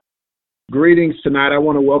Greetings tonight. I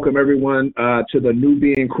want to welcome everyone to the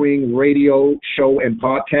Nubian Queen radio show and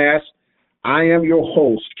podcast. I am your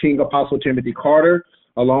host, King Apostle Timothy Carter,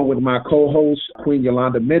 along with my co-hosts, Queen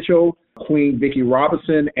Yolanda Mitchell, Queen Vicki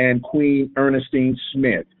Robinson, and Queen Ernestine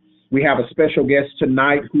Smith. We have a special guest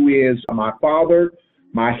tonight who is my father,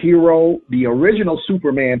 my hero, the original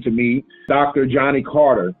Superman to me, Dr. Johnny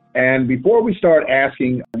Carter. And before we start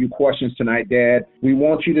asking you questions tonight, Dad, we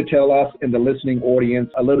want you to tell us in the listening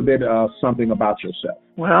audience a little bit of something about yourself.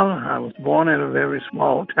 Well, I was born in a very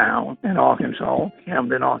small town in Arkansas,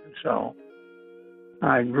 Camden, Arkansas.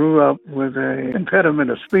 I grew up with an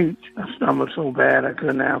impediment of speech. I stumbled so bad I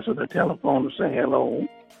couldn't answer the telephone to say hello.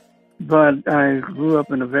 But I grew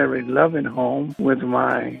up in a very loving home with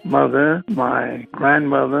my mother, my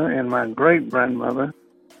grandmother, and my great-grandmother,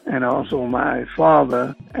 and also my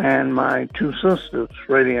father and my two sisters,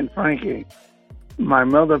 Freddie and Frankie. My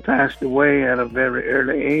mother passed away at a very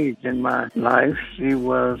early age in my life. She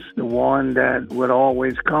was the one that would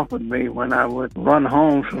always comfort me when I would run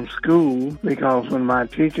home from school, because when my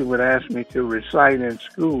teacher would ask me to recite in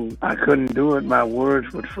school, I couldn't do it. My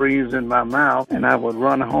words would freeze in my mouth, and I would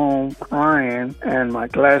run home crying, and my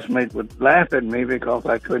classmates would laugh at me because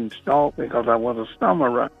I couldn't talk because I was a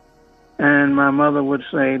stammerer. And my mother would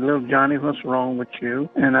say, "Look, Johnny, what's wrong with you?"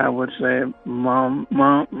 And I would say, Mom,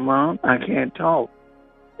 I can't talk.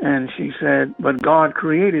 And she said, "But God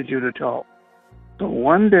created you to talk. So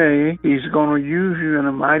one day he's going to use you in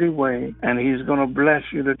a mighty way, and he's going to bless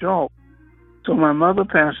you to talk." So my mother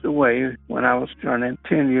passed away when I was turning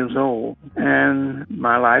 10 years old, and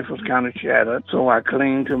my life was kind of shattered. So I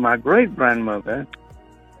clinged to my great-grandmother.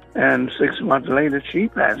 And 6 months later, she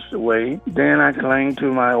passed away. Then I clung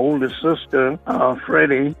to my oldest sister,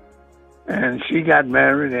 Freddie, and she got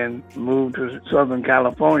married and moved to Southern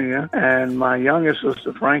California. And my youngest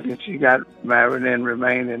sister, Frankie, she got married and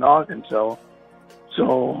remained in Arkansas.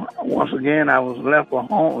 So once again, I was left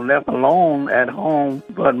alone at home.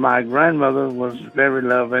 But my grandmother was very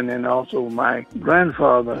loving, and also my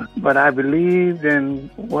grandfather. But I believed in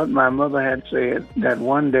what my mother had said, that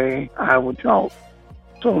one day I would talk.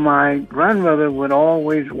 So my grandmother would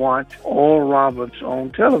always watch Oral Roberts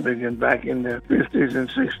on television back in the 50s and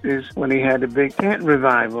 60s when he had the big tent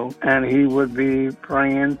revival, and he would be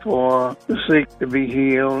praying for the sick to be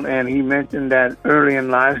healed. And he mentioned that early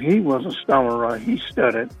in life he was a stammerer. He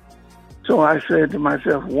stuttered. So I said to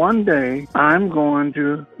myself, one day I'm going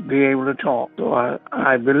to be able to talk. So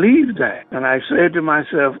I believed that. And I said to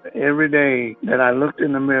myself every day that I looked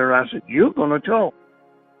in the mirror, I said, "You're going to talk.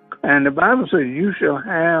 And the Bible says you shall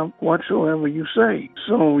have whatsoever you say."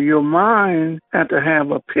 So your mind has to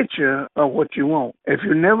have a picture of what you want. If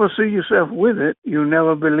you never see yourself with it, you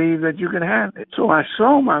never believe that you can have it. So I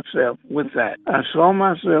saw myself with that. I saw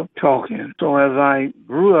myself talking. So as I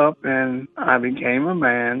grew up and I became a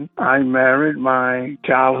man, I married my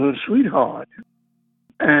childhood sweetheart.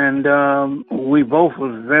 And we both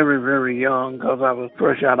was very, very young, because I was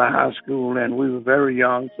fresh out of high school, and we were very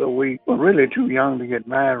young. So we were really too young to get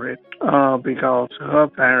married, because her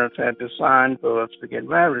parents had to sign for us to get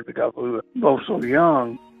married because we were both so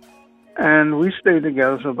young. And we stayed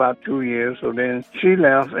together for about 2 years. So then she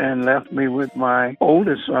left and left me with my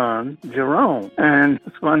oldest son, Jerome. And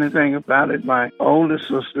the funny thing about it, my oldest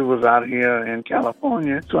sister was out here in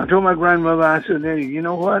California. So I told my grandmother, I said, "Hey, you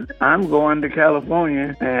know what? I'm going to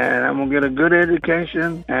California, and I'm going to get a good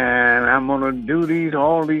education, and I'm going to do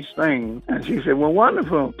all these things." And she said, "Well,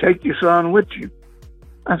 wonderful. Take your son with you."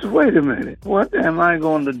 I said, "Wait a minute. What am I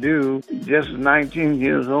going to do just 19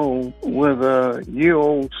 years old with a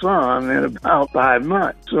year-old son in about 5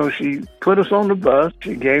 months?" So she put us on the bus.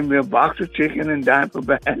 She gave me a box of chicken and diaper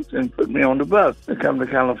bags and put me on the bus to come to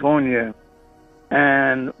California.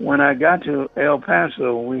 And when I got to El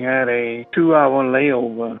Paso, we had a 2-hour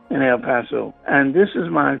layover in El Paso. And this is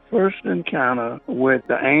my first encounter with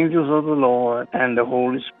the angels of the Lord and the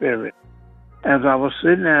Holy Spirit. As I was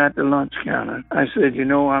sitting there at the lunch counter, I said,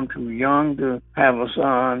 I'm too young to have a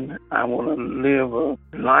son. I want to live a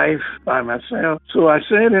life by myself. So I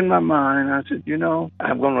said in my mind, I said,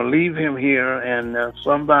 I'm going to leave him here, and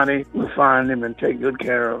somebody will find him and take good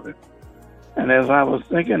care of him. And as I was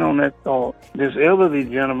thinking on that thought, this elderly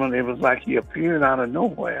gentleman, it was like he appeared out of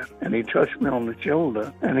nowhere, and he touched me on the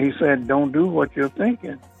shoulder, and he said, "Don't do what you're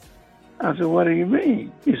thinking." I said, "What do you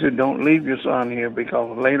mean?" He said, "Don't leave your son here,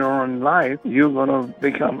 because later on in life, you're going to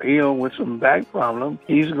become ill with some back problem.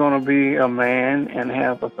 He's going to be a man and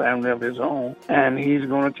have a family of his own, and he's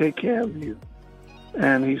going to take care of you."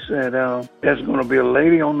 And he said, "There's going to be a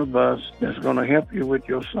lady on the bus that's going to help you with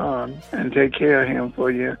your son and take care of him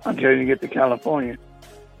for you until you get to California."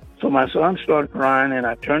 So my son started crying, and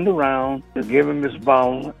I turned around to give him his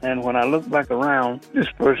bottle, and when I looked back around, this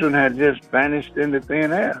person had just vanished into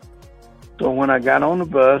thin air. So when I got on the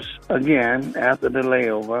bus again after the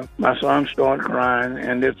layover, my son started crying,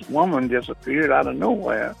 and this woman just appeared out of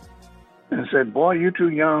nowhere and said, "Boy, you too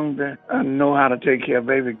young to know how to take care of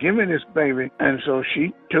baby. Give me this baby." And so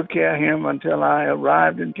she took care of him until I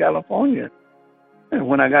arrived in California. And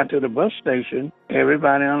when I got to the bus station,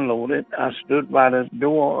 everybody unloaded. I stood by the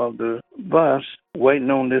door of the bus waiting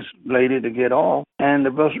on this lady to get off. And the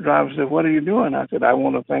bus driver said, "What are you doing?" I said, "I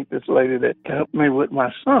want to thank this lady that helped me with my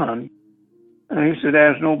son." And he said,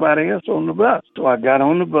 "There's nobody else on the bus." So I got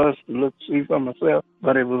on the bus to look, see for myself,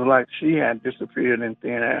 but it was like she had disappeared in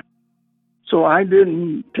thin air. So I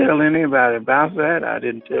didn't tell anybody about that. I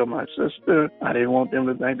didn't tell my sister. I didn't want them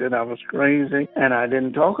to think that I was crazy. And I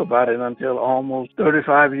didn't talk about it until almost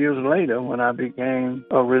 35 years later when I became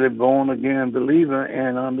a really born-again believer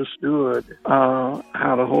and understood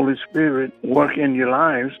how the Holy Spirit works in your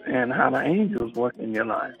lives and how the angels work in your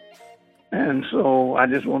life. And so I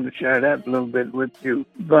just wanted to share that a little bit with you.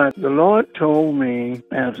 But the Lord told me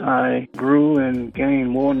as I grew and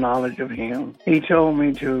gained more knowledge of Him, He told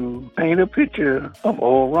me to paint a picture of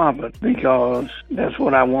Oral Roberts because that's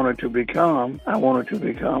what I wanted to become. I wanted to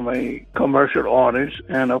become a commercial artist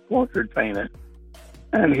and a portrait painter.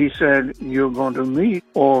 And he said, "You're going to meet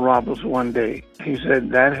Oral Roberts one day." He said,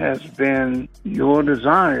 "That has been your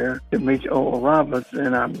desire to meet Oral Roberts,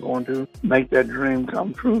 and I'm going to make that dream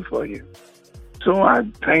come true for you." So I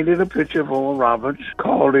painted a picture of Oral Roberts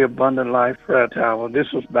called the Abundant Life Prayer Tower.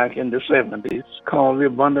 This was back in the 70s, called the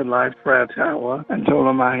Abundant Life Prayer Tower, and told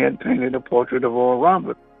them I had painted a portrait of Oral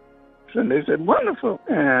Roberts. And they said, "Wonderful."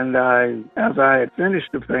 And as I had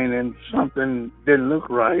finished the painting, something didn't look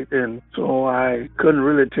right. And so I couldn't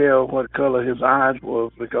really tell what color his eyes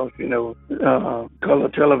was because, color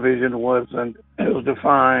television wasn't as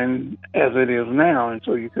defined as it is now. And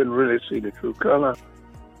so you couldn't really see the true color.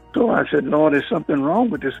 So I said, "Lord, there's something wrong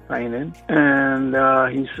with this painting." And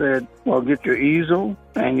he said, "Well, get your easel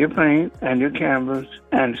and your paint and your canvas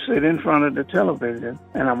and sit in front of the television,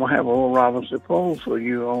 and I'm going to have Oral Roberts pose for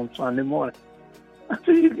you on Sunday morning." I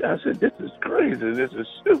said, "This is crazy. This is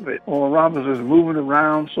stupid. Oral Roberts is moving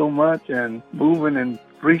around so much and moving and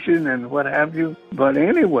preaching and what have you." But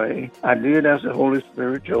anyway, I did as the Holy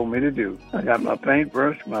Spirit told me to do. I got my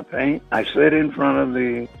paintbrush, my paint. I sat in front of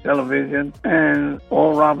the television, and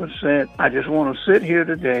Oral Roberts said, "I just want to sit here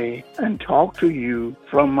today and talk to you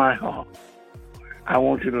from my heart. I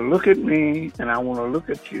want you to look at me, and I want to look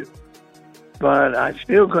at you." But I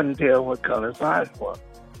still couldn't tell what color his eyes were.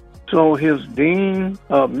 So his dean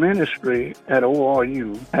of ministry at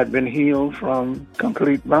ORU had been healed from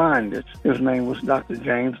complete blindness. His name was Dr.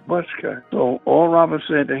 James Butcher. So Oral Roberts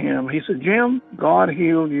said to him, he said, "Jim, God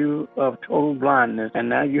healed you of total blindness, and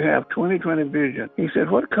now you have 20/20 vision." He said,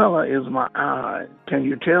 "What color is my eye? Can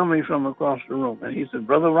you tell me from across the room?" And he said,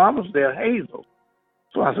 "Brother Roberts, they're hazel."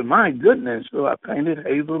 So I said, "My goodness." So I painted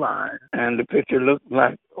hazel eyes, and the picture looked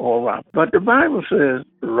like Oral Roberts. But the Bible says,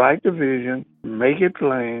 "Write the vision, make it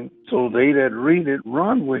plain, so they that read it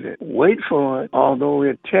run with it. Wait for it, although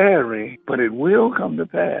it tarry, but it will come to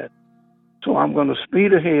pass." So I'm going to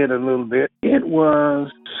speed ahead a little bit. It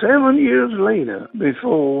was 7 years later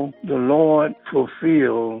before the Lord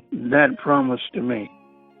fulfilled that promise to me.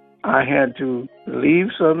 I had to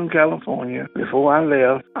leave Southern California. Before I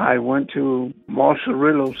left, I went to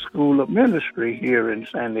Marcerillo School of Ministry here in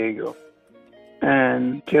San Diego.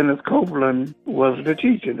 And Kenneth Copeland was the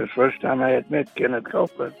teacher. The first time I had met Kenneth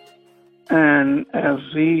Copeland. And as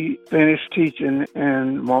he finished teaching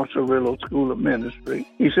in Marcerillo School of Ministry,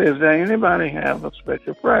 he says, "Does anybody have a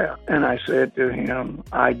special prayer?" And I said to him,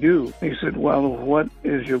 "I do." He said, "Well, what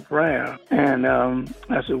is your prayer?" And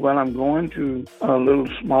I said, "Well, I'm going to a little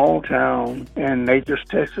small town in Natchez,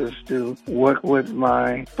 Texas to work with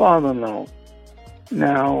my father-in-law."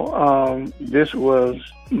 Now, this was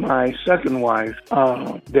my second wife's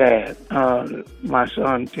dad, my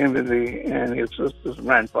son Timothy and his sister's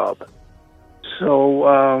grandfather. So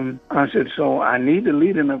I said, "So I need the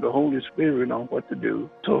leading of the Holy Spirit on what to do."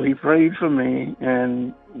 So he prayed for me,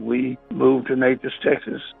 and we moved to Natchez,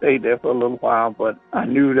 Texas, stayed there for a little while, but I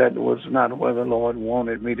knew that was not where the Lord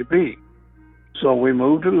wanted me to be. So we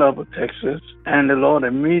moved to Lubbock, Texas, and the Lord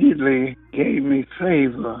immediately gave me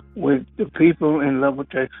favor with the people in Lubbock,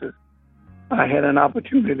 Texas. I had an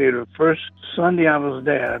opportunity the first Sunday I was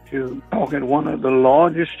there to talk at one of the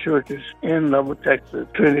largest churches in Lubbock, Texas,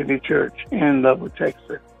 Trinity Church in Lubbock,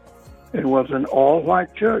 Texas. It was an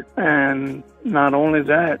all-white church. And not only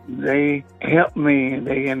that, they helped me.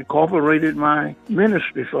 They incorporated my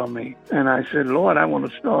ministry for me. And I said, Lord, I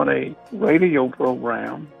want to start a radio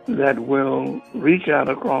program that will reach out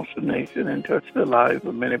across the nation and touch the lives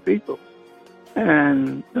of many people.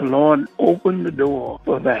 And the Lord opened the door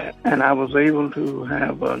for that. And I was able to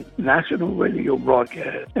have a national radio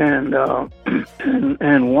broadcast. And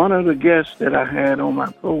and one of the guests that I had on my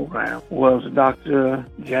program was Dr.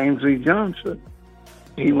 James E. Johnson.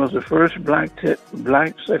 He was the first black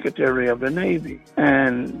Secretary of the Navy.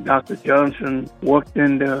 And Dr. Johnson worked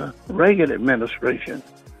in the Reagan administration.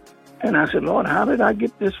 And I said, Lord, how did I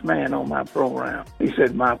get this man on my program? He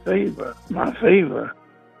said, my favor.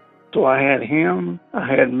 So I had him, I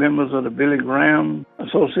had members of the Billy Graham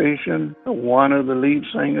Association, one of the lead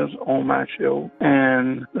singers on my show,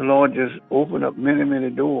 and the Lord just opened up many, many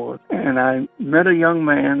doors. And I met a young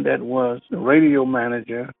man that was the radio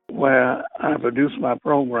manager where I produced my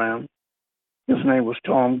program. His name was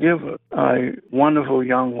Tom Gifford, a wonderful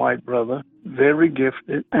young white brother, very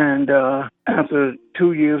gifted. And after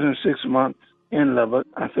 2 years and 6 months in Lubbock,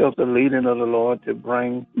 I felt the leading of the Lord to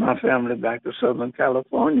bring my family back to Southern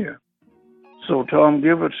California. So Tom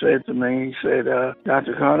Gifford said to me, he said,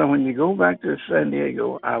 Dr. Carter, when you go back to San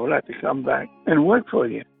Diego, I would like to come back and work for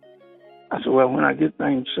you. I said, well, when I get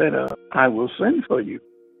things set up, I will send for you.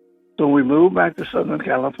 So we moved back to Southern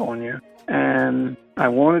California, and I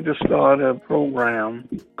wanted to start a program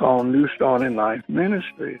called New Start in Life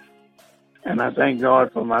Ministries. And I thank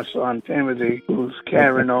God for my son, Timothy, who's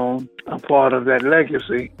carrying on a part of that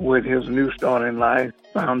legacy with his New Start in Life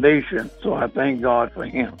Foundation. So I thank God for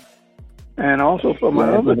him. And also for my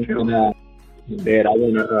other children. Dad, I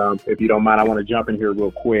want to, if you don't mind, I want to jump in here real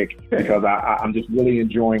quick because I'm just really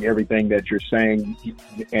enjoying everything that you're saying.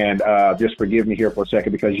 And just forgive me here for a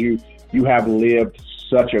second because you have lived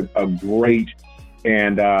such a great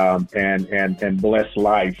and blessed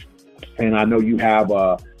life. And I know you have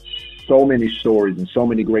so many stories and so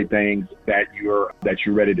many great things that you're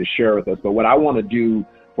ready to share with us. But what I want to do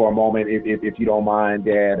for a moment, if you don't mind,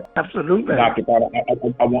 Dad. Absolutely. Dr. Carter,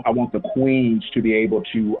 I want the Queens to be able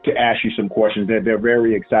to ask you some questions. They're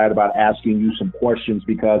very excited about asking you some questions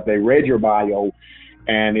because they read your bio,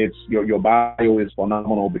 and it's your bio is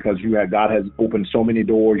phenomenal because God has opened so many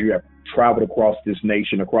doors. You have traveled across this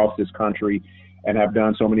nation, across this country, and have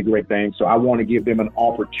done so many great things. So I want to give them an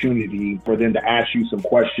opportunity for them to ask you some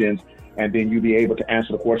questions, and then you'll be able to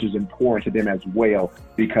answer the questions and pour into them as well,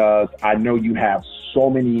 because I know you have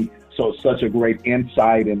such a great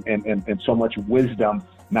insight and so much wisdom,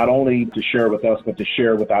 not only to share with us, but to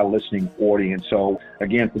share with our listening audience. So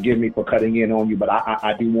again, forgive me for cutting in on you, but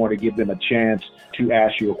I do want to give them a chance to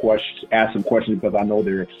ask some questions because I know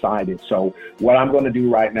they're excited. So what I'm going to do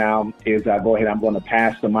right now is go ahead. I'm going to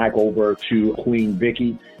pass the mic over to Queen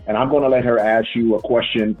Vicky, and I'm going to let her ask you a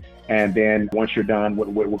question. And then once you're done,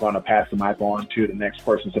 we're going to pass the mic on to the next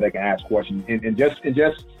person so they can ask questions and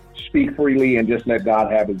just speak freely and just let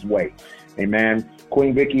God have his way. Amen.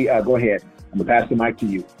 Queen Vicky, go ahead. I'm going to pass the mic to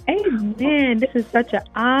you. Amen. This is such an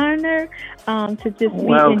honor to just be in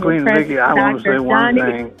your Queen presence. Vicky, I want to say one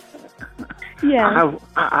Johnny. thing. Yeah.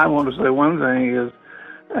 I want to say one thing is,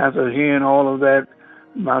 after hearing all of that,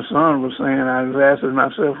 my son was saying, I was asking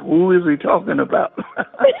myself, who is he talking about?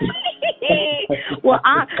 Well,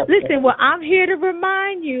 I'm here to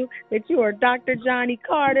remind you that you are Dr. Johnny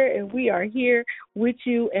Carter, and we are here with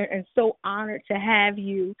you and so honored to have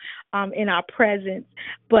you in our presence.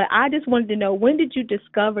 But I just wanted to know, when did you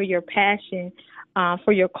discover your passion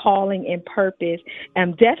for your calling and purpose?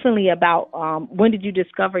 And definitely about when did you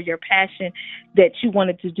discover your passion that you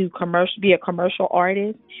wanted to be a commercial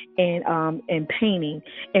artist and painting?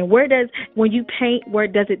 And when you paint, where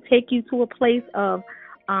does it take you to a place of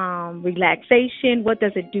relaxation? What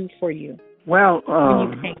does it do for you? Well,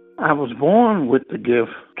 I was born with the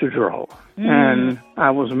gift to draw, and I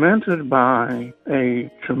was mentored by a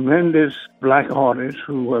tremendous black artist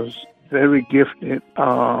who was very gifted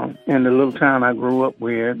in the little town I grew up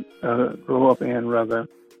in.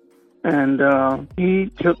 And he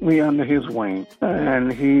took me under his wing,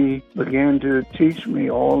 and he began to teach me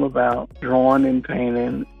all about drawing and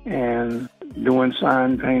painting and doing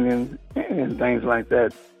sign painting and things like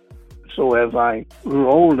that. So as I grew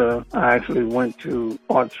older, I actually went to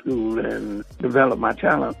art school and developed my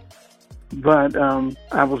talent. But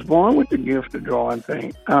I was born with the gift to draw and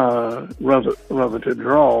paint, rather to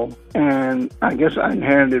draw. And I guess I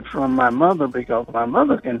inherited from my mother because my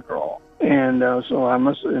mother can draw. And so I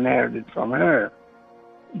must have inherited from her.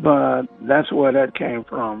 But that's where that came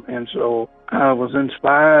from. And so I was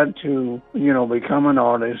inspired to, become an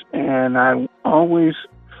artist. And I always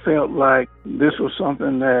felt like this was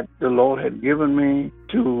something that the Lord had given me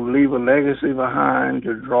to leave a legacy behind,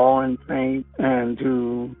 to draw and paint, and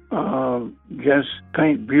to just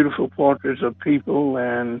paint beautiful portraits of people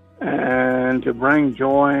and to bring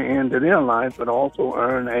joy into their life, but also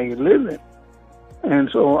earn a living.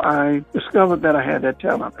 And so I discovered that I had that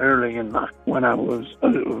talent early in life when I was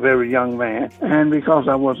a very young man. And because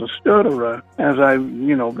I was a stutterer, as I,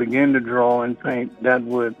 began to draw and paint, that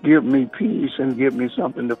would give me peace and give me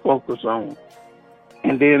something to focus on.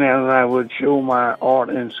 And then as I would show my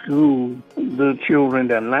art in school, the children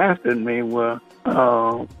that laughed at me were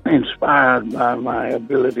inspired by my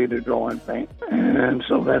ability to draw and paint. And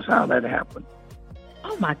so that's how that happened.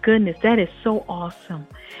 Oh, my goodness, that is so awesome.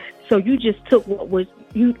 So you just took what was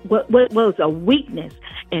a weakness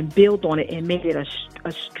and built on it and made it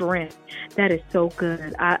a strength. That is so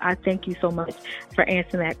good. I thank you so much for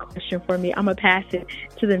answering that question for me. I'm going to pass it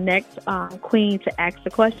to the next queen to ask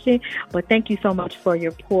the question. But thank you so much for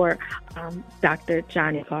your pour, Dr.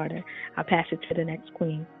 Johnny Carter. I'll pass it to the next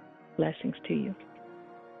queen. Blessings to you.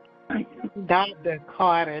 Thank you. Dr.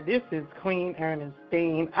 Carter, this is Queen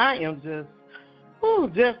Ernestine. I am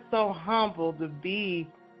just so humbled to be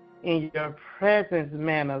in your presence,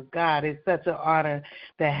 man of God. It's such an honor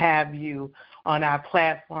to have you on our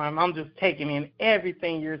platform. I'm just taking in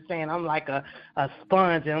everything you're saying. I'm like a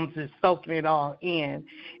sponge, and I'm just soaking it all in.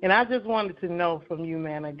 And I just wanted to know from you,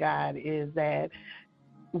 man of God, is that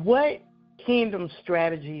what kingdom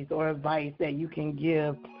strategies or advice that you can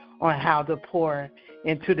give on how to pour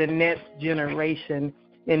into the next generation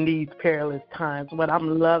in these perilous times. What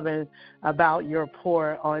I'm loving about your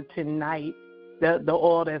pour on tonight, the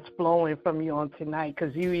oil that's flowing from you on tonight,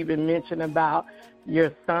 because you even mentioned about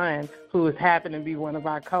your son, who is happened to be one of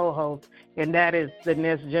our co-hosts, and that is the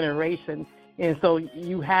next generation. And so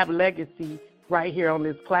you have legacy right here on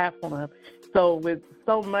this platform. So with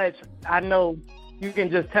so much, I know you can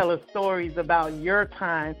just tell us stories about your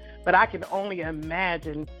time, but I can only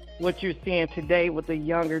imagine what you're seeing today with the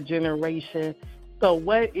younger generation. So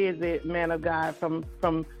what is it, man of God, from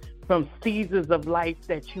seasons of life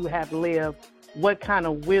that you have lived, what kind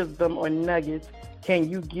of wisdom or nuggets can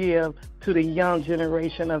you give to the young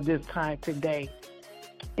generation of this time today?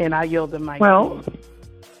 And I yield the mic. Well,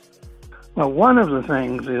 one of the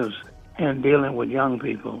things is, in dealing with young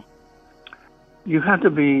people, you have to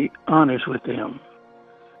be honest with them,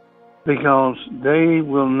 because they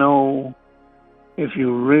will know if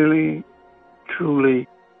you really, truly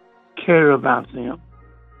care about them.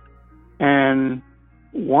 And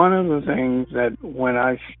one of the things that when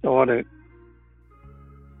I started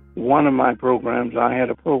one of my programs, I had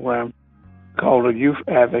a program called a Youth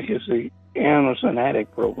Advocacy Innocent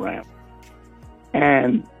Addict Program.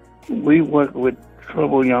 And we worked with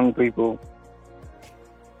troubled young people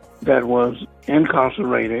that was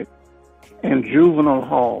incarcerated in juvenile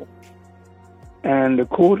hall. And the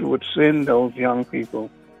court would send those young people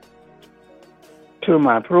to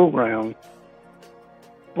my program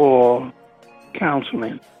for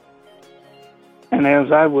counseling. And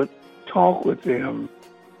as I would talk with them,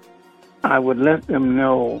 I would let them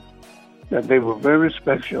know that they were very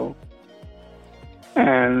special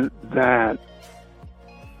and that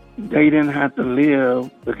they didn't have to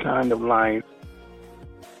live the kind of life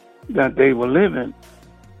that they were living.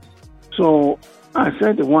 So I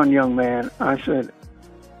said to one young man, I said,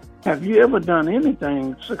 have you ever done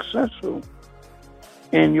anything successful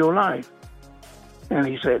in your life? And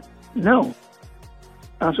he said, no.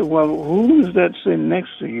 I said, well, who is that sitting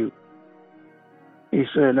next to you? He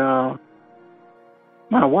said,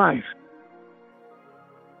 my wife.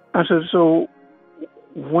 I said, so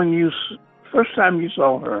when you first time you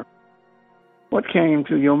saw her, what came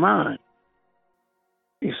to your mind?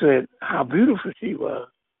 He said, how beautiful she was.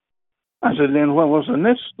 I said, then what was the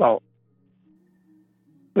next thought?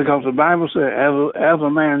 Because the Bible said, as a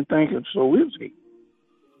man thinketh, so is he.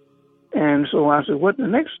 And so I said, what the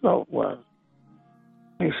next thought was?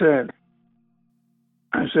 He said,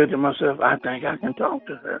 I said to myself, I think I can talk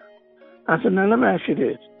to her. I said, now let me ask you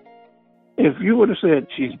this. If you would have said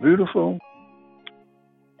she's beautiful,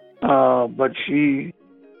 but she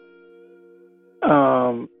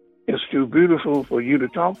is too beautiful for you to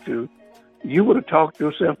talk to, you would have talked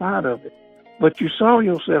yourself out of it. But you saw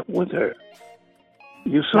yourself with her.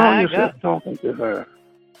 You saw yourself talking to her.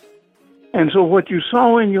 And so what you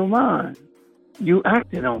saw in your mind, you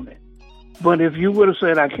acted on it. But if you would have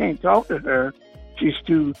said, I can't talk to her, she's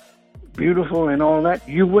too beautiful and all that,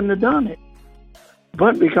 you wouldn't have done it.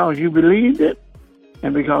 But because you believed it,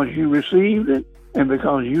 and because you received it, and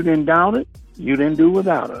because you didn't doubt it, you didn't do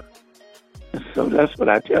without her. So that's what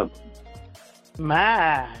I tell them.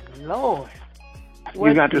 My Lord.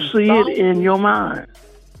 You got to see it in your mind.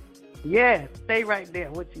 Yes, stay right there.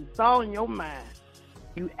 What you saw in your mind,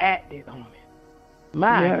 you acted on it.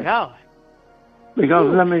 My God.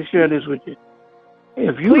 Because let me share this with you.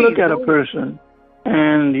 If you look at a person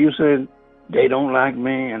and you say, they don't like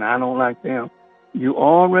me and I don't like them, you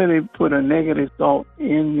already put a negative thought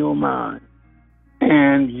in your mind.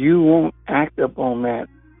 And you won't act upon that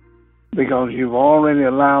because you've already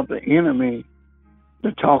allowed the enemy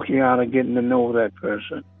to talk you out of getting to know that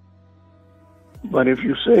person. But if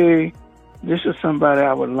you say, this is somebody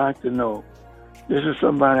I would like to know, this is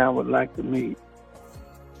somebody I would like to meet,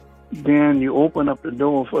 then you open up the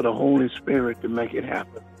door for the Holy Spirit to make it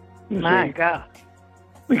happen. My God.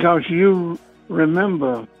 Because you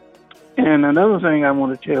remember, and another thing I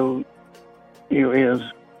want to tell you is,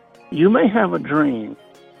 you may have a dream,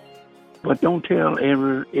 but don't tell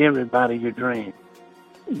everybody your dream.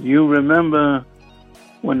 You remember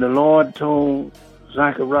when the Lord told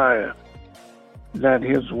Zechariah that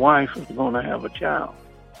his wife was going to have a child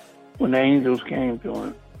when the angels came to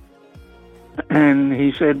him. And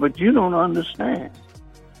he said, but you don't understand.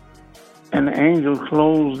 And the angel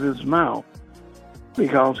closed his mouth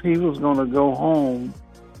because he was going to go home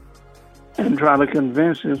and try to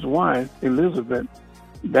convince his wife, Elizabeth,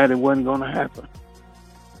 that it wasn't going to happen.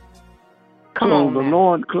 So the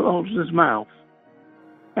Lord closed his mouth,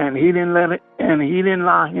 and he didn't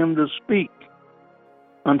allow him to speak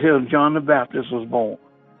until John the Baptist was born.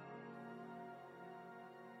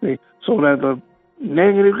 See? So there's a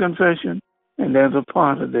negative confession and there's a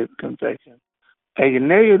positive confession. A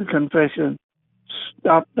negative confession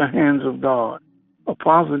stops the hands of God. A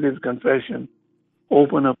positive confession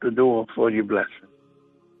open up the door for your blessing.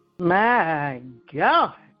 My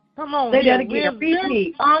God. Come on. Say that again.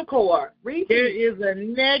 Repeat. Encore. Repeat. There is a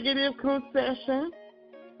negative confession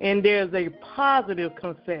and there's a positive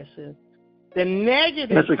confession. The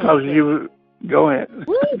negative That's because you... Go ahead.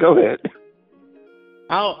 Go ahead.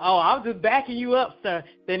 Oh, I was just backing you up, sir.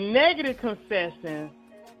 The negative confession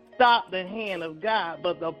stopped the hand of God,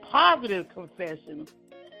 but the positive confession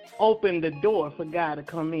opened the door for God to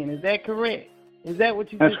come in. Is that correct? Is that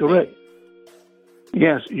what you That's correct. Said?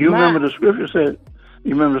 Yes. You remember the scripture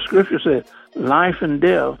said, life and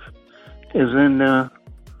death is in the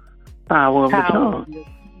power of the tongue.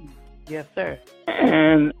 Yes, sir.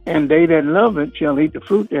 And they that love it shall eat the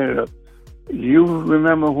fruit thereof. You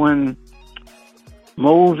remember when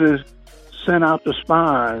Moses sent out the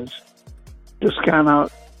spies to scout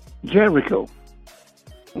out Jericho?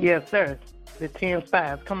 Yes, sir. The 10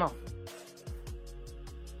 spies. Come on.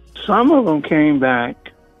 Some of them came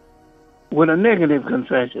back with a negative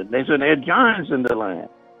confession. They said there are giants in the land.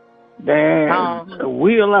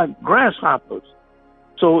 We are like grasshoppers.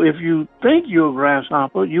 So if you think you're a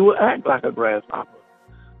grasshopper, you will act like a grasshopper.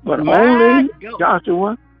 But only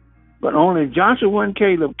Joshua and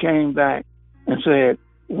Caleb came back and said,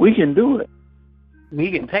 we can do it.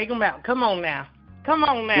 We can take them out. Come on now.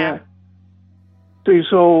 Yeah. See,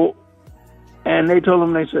 so, and they told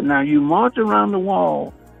them, they said, now you march around the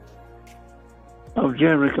wall of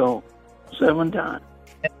Jericho 7 times.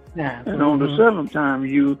 And on the 7th time,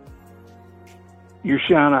 you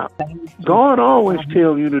shout out. God always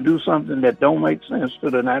tells you to do something that don't make sense to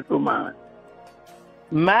the natural mind.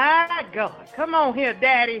 My God. Come on here,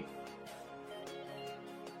 Daddy.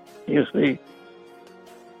 You see,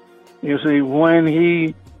 when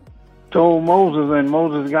he told Moses, and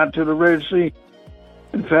Moses got to the Red Sea,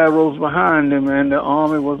 and Pharaoh's behind him, and the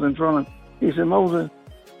army was in front of him, he said, Moses,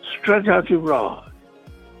 stretch out your rod.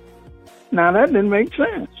 Now, that didn't make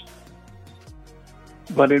sense.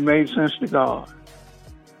 But it made sense to God.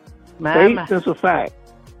 Faith is a fact.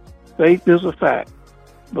 Faith is a fact,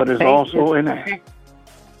 but it's also an act.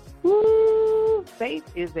 Woo, faith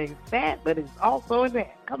is a fact, but it's also an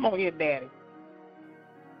act. Come on here, Daddy.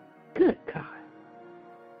 Good God.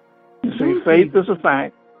 You see, faith is a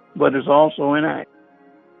fact, but it's also an act.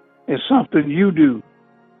 It's something you do.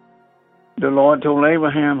 The Lord told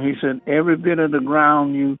Abraham, he said, every bit of the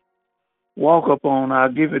ground you walk upon,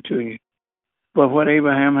 I'll give it to you. But what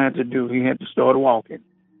Abraham had to do, he had to start walking.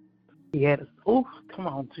 He had to, oh, come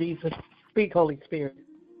on, Jesus. Speak, Holy Spirit.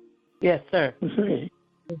 Yes, sir. See.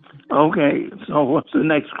 Okay, so what's the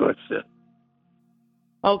next question?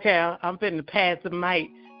 Okay, I'm fitting to pass the mic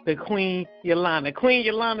to Queen Yolanda. Queen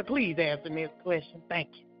Yolanda, please answer this question. Thank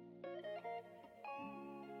you.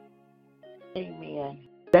 Amen.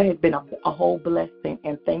 That has been a whole blessing,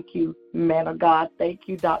 and thank you, man of God. Thank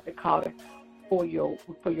you, Dr. Carter, for your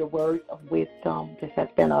words of wisdom. This has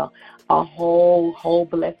been a whole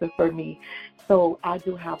blessing for me. So I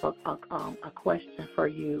do have a question for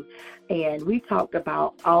you. And we talked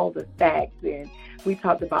about all the facts and we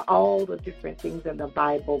talked about all the different things in the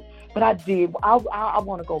Bible. But I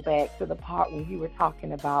want to go back to the part when you were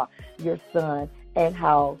talking about your son and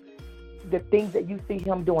how the things that you see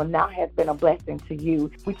him doing now has been a blessing to you.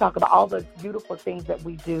 We talk about all the beautiful things that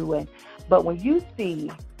we do, but when you see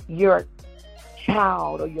your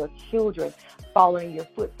child or your children following in your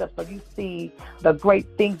footsteps, or you see the great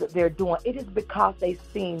things that they're doing, it is because they've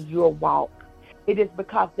seen your walk. It is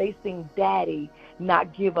because they've seen Daddy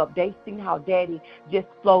not give up. They've seen how Daddy just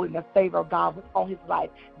flowed in the favor of God was on his life.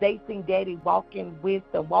 They've seen Daddy walk in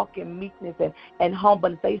wisdom, walk in meekness and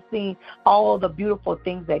humbleness. They've seen all the beautiful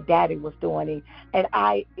things that Daddy was doing. And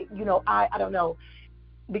I don't know,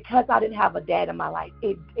 because I didn't have a dad in my life,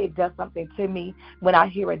 it does something to me when I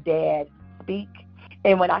hear a dad speak.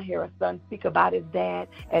 And when I hear a son speak about his dad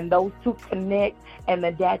and those two connect, and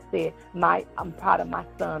the dad said, I'm proud of my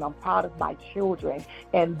son, I'm proud of my children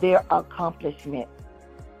and their accomplishments.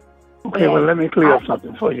 Okay, well, let me clear up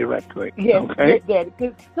something for you right quick. Yes, okay? Yes,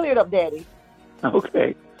 Daddy. Clear it up, Daddy.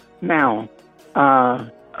 Okay. Now,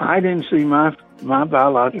 I didn't see my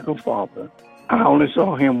biological father. I only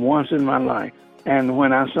saw him once in my life. And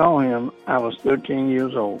when I saw him, I was 13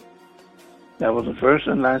 years old. That was the first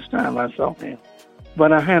and last time I saw him.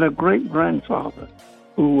 But I had a great-grandfather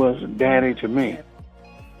who was daddy to me.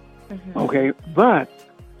 Mm-hmm. Okay, but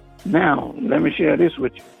now let me share this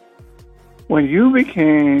with you. When you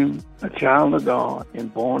became a child of God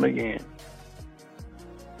and born again,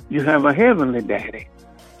 you have a heavenly daddy.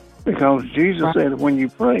 Because Jesus said when you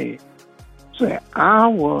pray, say,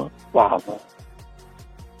 Our Father,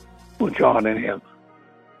 which art in heaven.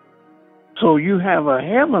 So you have a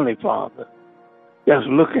heavenly Father that's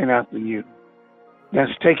looking after you,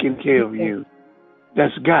 that's taking care of you,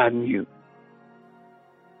 that's guiding you.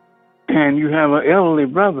 And you have an elderly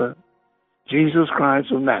brother, Jesus Christ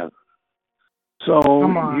of Nazareth. So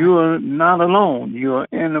you are not alone. You are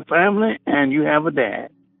in a family and you have a dad.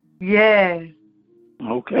 Yes.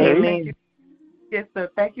 Okay. Amen. Yes, sir.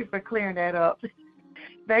 Thank you for clearing that up.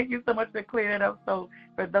 Thank you so much for clearing it up. So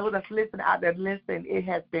for those that's listening out there, listen, it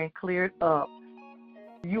has been cleared up.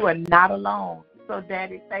 You are not alone. So,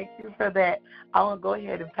 Daddy, thank you for that. I want to go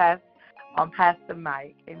ahead and pass the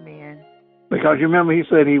mic. Amen. Because you remember he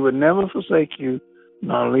said he would never forsake you,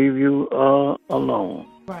 nor leave you alone.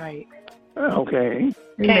 Right. Okay.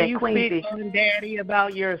 Can you speak, Daddy,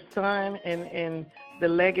 about your son and the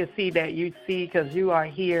legacy that you see? Because you are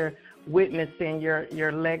here witnessing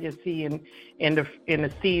your legacy and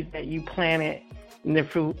the seeds that you planted and the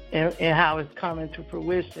fruit and how it's coming to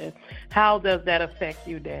fruition. How does that affect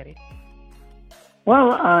you, Daddy?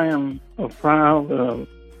 Well, I am proud of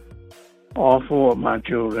all four of my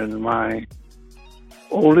children. My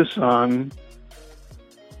oldest son,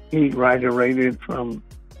 he graduated from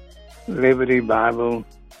Liberty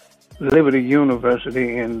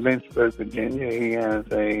University in Lynchburg, Virginia. He has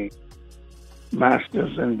a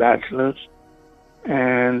master's and bachelor's,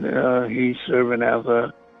 and he's serving as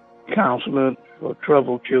a counselor for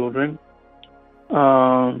troubled children.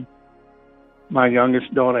 My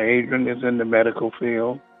youngest daughter, Adrian, is in the medical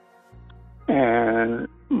field. And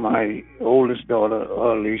my oldest daughter,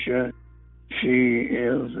 Alicia, she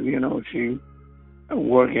is, she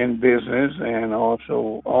works in business, and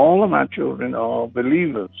also all of my children are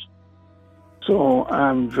believers. So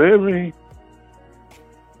I'm very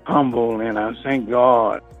humble, and I thank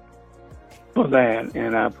God for that,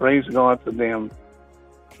 and I praise God for them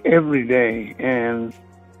every day. And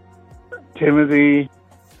Timothy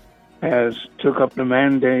has took up the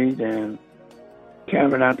mandate and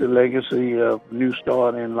carried out the legacy of New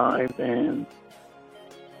Start in Life, and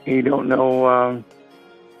he don't know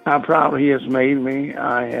how proud he has made me.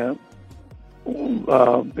 I have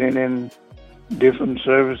been in different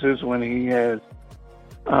services when he has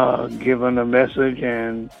given a message,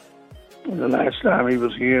 and the last time he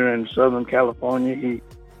was here in Southern California, he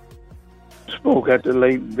spoke at the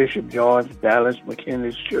late Bishop George Dallas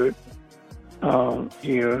McKinney's church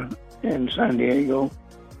here in San Diego,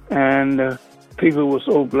 and people were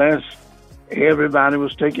so blessed. Everybody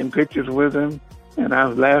was taking pictures with him, and I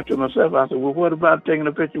laughed to myself. I said, well, what about taking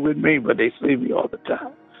a picture with me? But they see me all the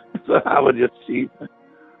time, so I would just see them.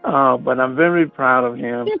 But I'm very proud of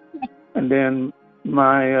him. And then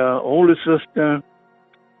my older sister,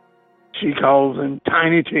 she calls him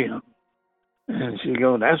Tiny Tim, and she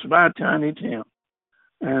goes, that's my Tiny Tim.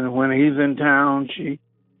 And when he's in town, she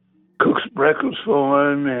cooks breakfast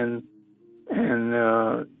for him and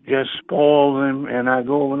just spoils him. And I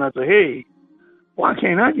go over and I say, hey, why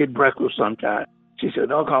can't I get breakfast sometime? She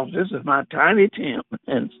said, oh, because this is my tiny Tim.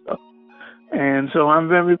 And so I'm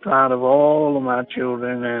very proud of all of my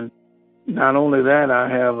children. And not only that, I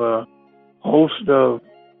have a host of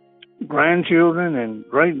grandchildren and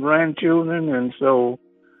great-grandchildren. And so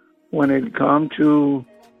when it comes to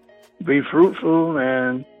be fruitful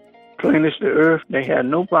and replenish the earth, they had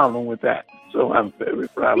no problem with that. So I'm very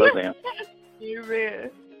proud of them.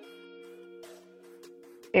 Amen.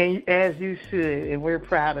 And as you should, and we're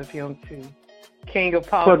proud of him too. King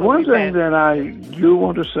Apostle. But one thing that I do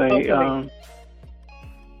want to say,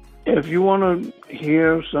 if you want to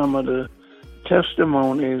hear some of the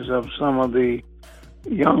testimonies of some of the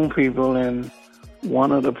young people in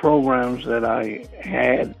one of the programs that I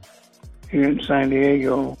had here in San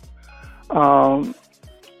Diego,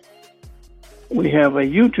 we have a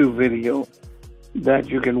YouTube video that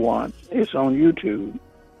you can watch. It's on YouTube.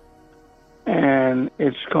 And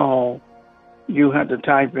it's called, you have to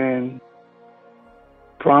type in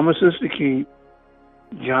Promises to Keep,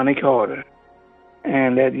 Johnny Carter.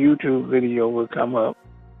 And that YouTube video will come up.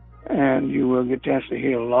 And you will get a chance to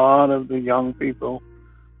hear a lot of the young people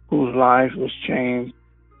whose life was changed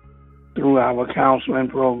through our counseling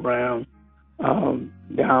program.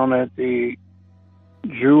 Down at the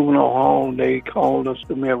juvenile hall, they called us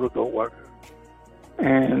the miracle workers.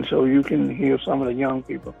 And so you can hear some of the young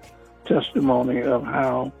people testimony of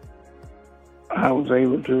how I was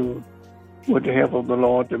able to, with the help of the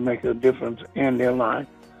Lord, to make a difference in their life.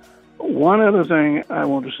 One other thing I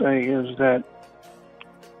want to say is that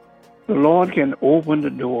the Lord can open the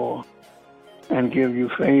door and give you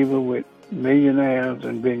favor with millionaires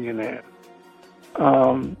and billionaires.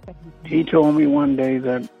 He told me one day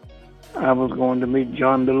that I was going to meet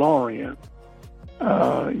John DeLorean.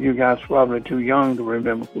 You guys probably too young to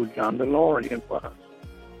remember who John DeLorean was.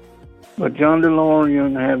 But John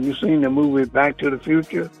DeLorean, have you seen the movie Back to the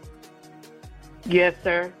Future? Yes,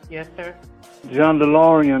 sir. Yes, sir. John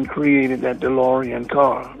DeLorean created that DeLorean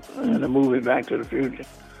car in the movie Back to the Future.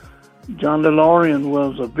 John DeLorean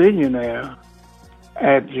was a billionaire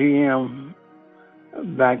at GM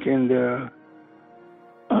back in the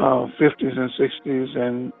 50s and 60s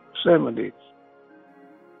and 70s.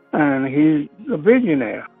 And he's a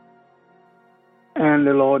billionaire. And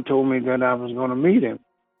the Lord told me that I was going to meet him.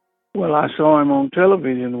 Well, I saw him on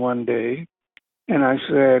television one day, and I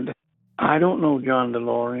said, I don't know John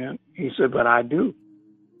DeLorean. He said, but I do.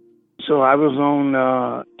 So I was on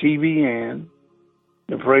TVN,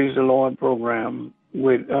 the Praise the Lord program,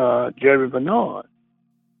 with Jerry Bernard.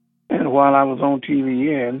 And while I was on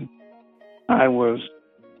TVN, I was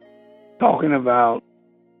talking about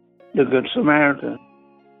the Good Samaritan.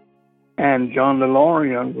 And John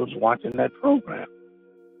DeLorean was watching that program.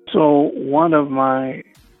 So one of my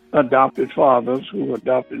adopted fathers who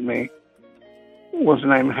adopted me was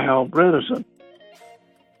named Hal Bredesen.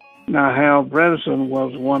 Now, Hal Bredesen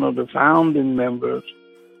was one of the founding members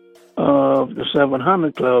of the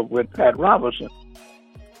 700 Club with Pat Robertson.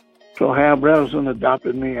 So Hal Bredesen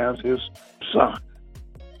adopted me as his son.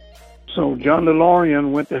 So John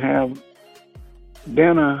DeLorean went to have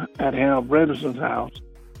dinner at Hal Bredesen's house.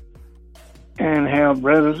 And John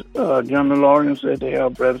DeLorean said to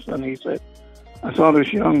Hal Bredesen, he said, I saw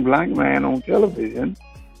this young black man on television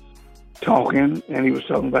talking, and he was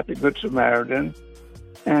talking about the Good Samaritan.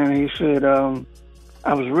 And he said,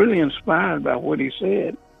 I was really inspired by what he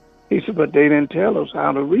said. He said, but they didn't tell us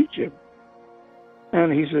how to reach him.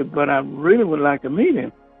 And he said, but I really would like to meet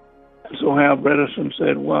him. So Hal Bredesen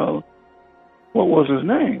said, well, what was his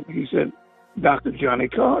name? He said, Dr. Johnny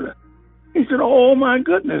Carter. He said, oh, my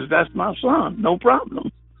goodness, that's my son. No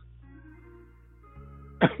problem.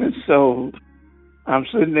 So I'm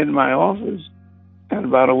sitting in my office, and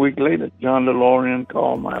about a week later, John DeLorean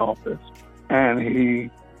called my office, and he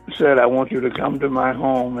said, I want you to come to my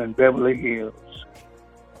home in Beverly Hills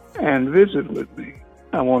and visit with me.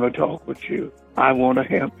 I want to talk with you. I want to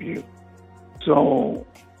help you. So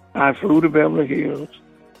I flew to Beverly Hills.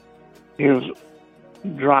 His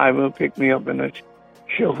driver picked me up in a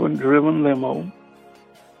chauffeur-driven limo,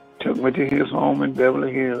 took me to his home in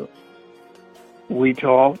Beverly Hills. We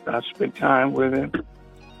talked. I spent time with him.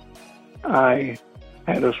 I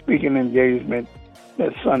had a speaking engagement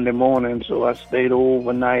that Sunday morning, so I stayed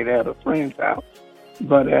overnight at a friend's house.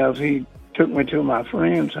 But as he took me to my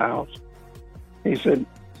friend's house, he said,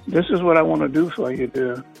 this is what I want to do for you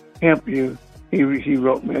to help you. He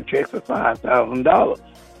wrote me a check for $5,000.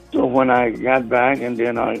 So when I got back, and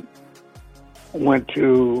then I went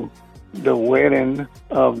to the wedding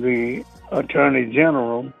of the Attorney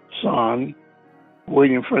General's son,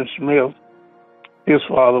 William Fritz Smith. His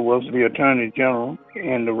father was the Attorney General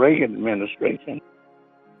in the Reagan administration.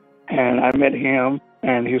 And I met him,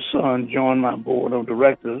 and his son joined my board of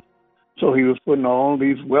directors. So he was putting all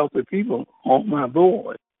these wealthy people on my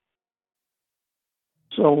board.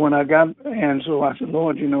 So I said,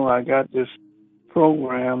 Lord, I got this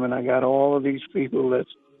program, and I got all of these people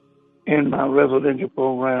that's in my residential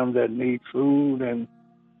program that need food and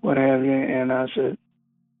what have you. And I said,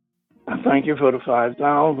 I thank you for the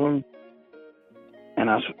 5,000. And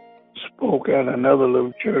I spoke at another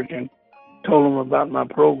little church and told them about my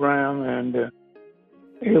program, and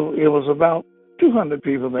it was about 200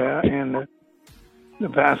 people there. And the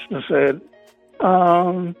pastor said,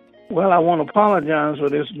 well, I want to apologize for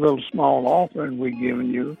this little small offering we're giving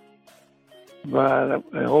you, but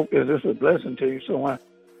I hope this is a blessing to you. So I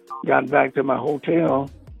got back to my hotel.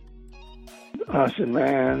 I said,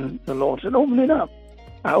 man, the Lord said, open it up.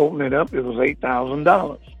 I opened it up. It was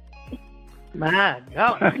 $8,000. My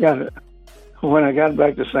God. When I got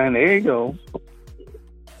back to San Diego,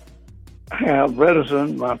 Hal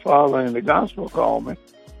Bredesen, my father in the gospel, called me.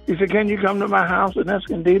 He said, can you come to my house in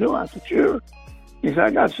Escondido? I said, sure. He said,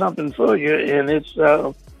 I got something for you, and it's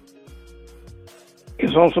on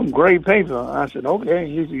some gray paper. I said, okay.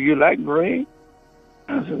 He said, you like gray?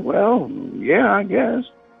 I said, well, yeah, I guess.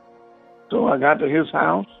 So I got to his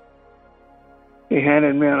house. He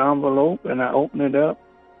handed me an envelope, and I opened it up,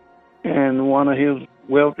 and one of his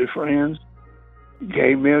wealthy friends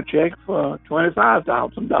gave me a check for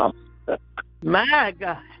 $25,000. My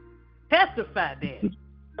God. Testify that.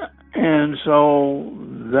 And so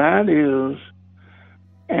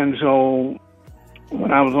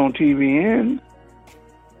when I was on TVN,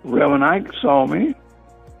 Reverend Ike saw me,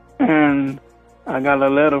 and I got a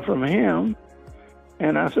letter from him,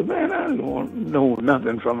 and I said, man, I don't know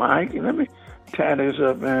nothing from Ike. Let me tie this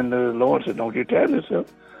up. And the Lord said, don't you tie this up.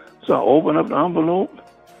 So I opened up the envelope.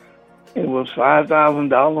 It was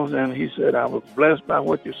 $5,000, and he said, I was blessed by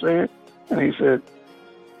what you said. And he said,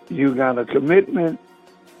 you got a commitment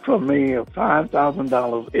from me of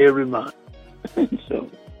 $5,000 every month. So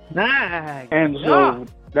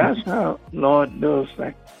that's how Lord does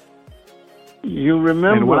things. You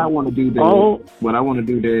remember. And what I want to do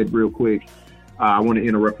there real quick, I want to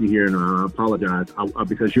interrupt you here, and I apologize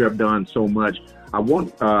because you have done so much. I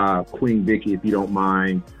want Queen Vicki, if you don't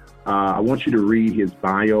mind, I want you to read his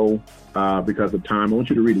bio because of time. I want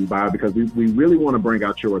you to read his bio because we really want to bring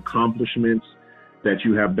out your accomplishments that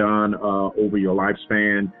you have done over your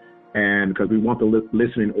lifespan, and because we want the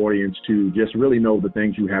listening audience to just really know the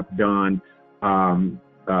things you have done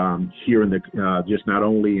here in the just not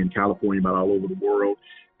only in California but all over the world.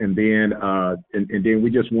 And then and then we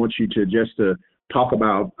just want you to talk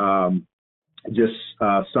about some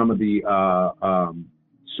of the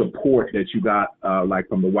support that you got, like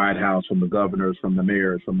from the White House, from the governors, from the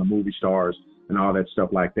mayors, from the movie stars, and all that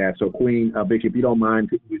stuff like that. So, Queen Vicki, if you don't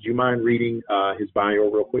mind, would you mind reading his bio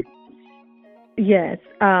real quick? Yes.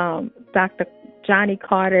 Dr. Johnny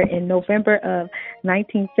Carter, in November of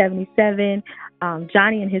 1977,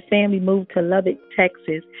 Johnny and his family moved to Lubbock,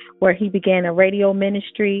 Texas, where he began a radio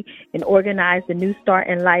ministry and organized the New Start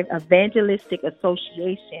in Life Evangelistic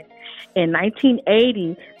Association. In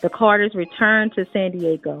 1980, the Carters returned to San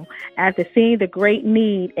Diego. After seeing the great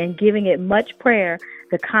need and giving it much prayer,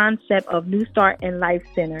 the concept of New Start in Life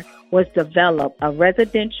Center was developed, a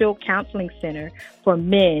residential counseling center for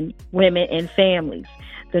men, women, and families.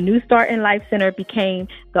 The New Start in Life Center became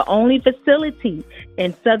the only facility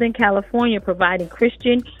in Southern California providing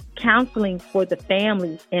Christian counseling for the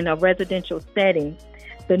families in a residential setting.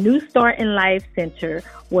 The New Start in Life Center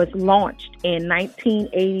was launched in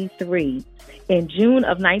 1983. In June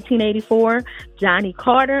of 1984, Johnny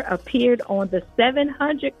Carter appeared on the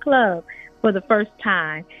 700 Club for the first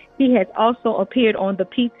time. He has also appeared on the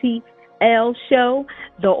PTL show,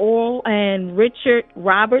 the Oral and Richard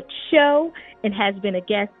Roberts show, and has been a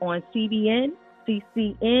guest on CBN,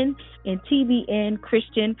 CCN, and TBN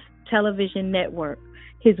Christian Television Network.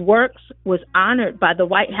 His works was honored by the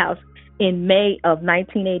White House in May of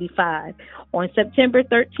 1985. On September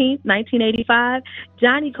 13, 1985,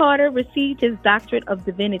 Johnny Carter received his Doctorate of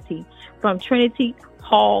Divinity from Trinity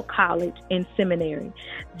Hall College and Seminary.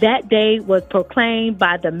 That day was proclaimed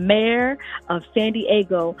by the mayor of San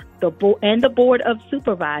Diego and the Board of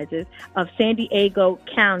Supervisors of San Diego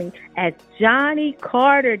County as Johnny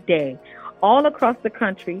Carter Day. All across the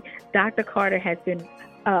country, Dr. Carter has been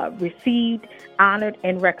received, honored,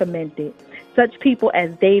 and recommended. Such people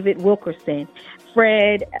as David Wilkerson,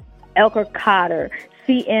 Fred Elker Cotter,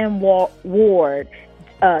 C.M. Ward,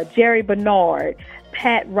 Jerry Bernard,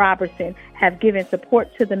 Pat Robertson have given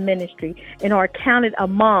support to the ministry and are counted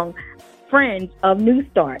among Friends of New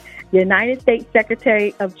Start, United States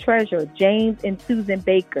Secretary of Treasury James and Susan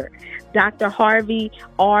Baker, Dr. Harvey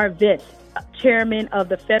R. Viss, Chairman of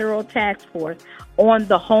the Federal Task Force on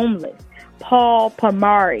the Homeless, Paul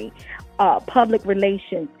Palmieri, Public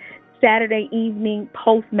Relations, Saturday Evening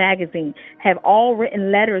Post Magazine, have all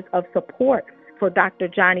written letters of support for Dr.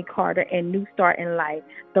 Johnny Carter and New Start in Life.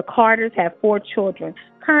 The Carters have 4 children.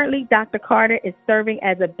 Currently, Dr. Carter is serving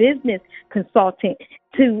as a business consultant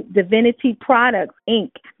to Divinity Products,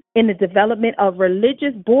 Inc., in the development of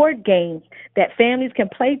religious board games that families can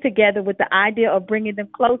play together with the idea of bringing them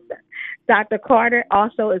closer. Dr. Carter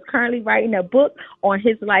also is currently writing a book on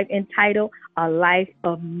his life entitled A Life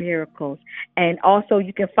of Miracles. And also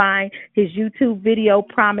you can find his YouTube video,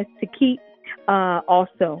 Promise to Keep.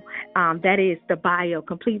 That is the bio,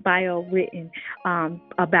 complete bio written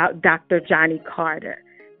about Dr. Johnny Carter.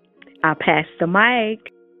 I'll pass the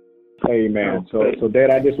mic. Amen. So Dad,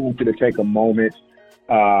 I just want you to take a moment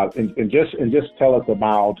and just tell us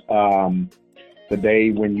about the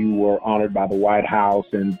day when you were honored by the White House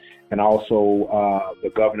and also the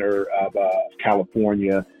governor of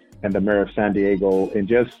California and the mayor of San Diego, and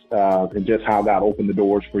just how God opened the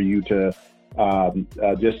doors for you to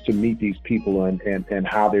just to meet these people and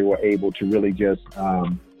how they were able to really just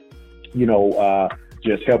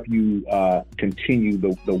help you continue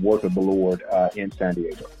the work of the Lord in San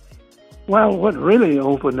Diego. Well, what really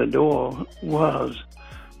opened the door was,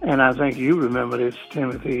 and I think you remember this,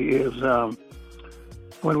 Timothy, is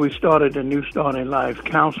when we started the New Start in Life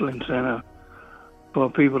Counseling Center for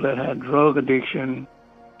people that had drug addiction.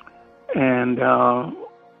 And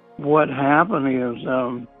what happened is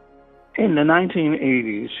in the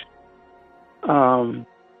 1980s,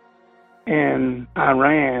 in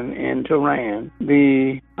Iran, in Tehran,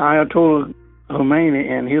 the Ayatollah Khomeini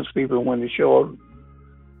and his people, when the Shah of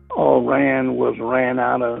Iran was ran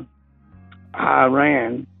out of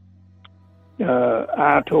Iran,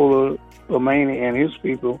 Ayatollah Khomeini and his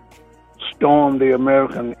people stormed the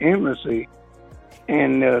American embassy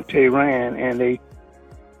in Tehran, and they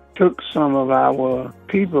took some of our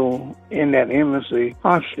people in that embassy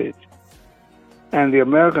hostage. And the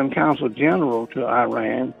American Consul General to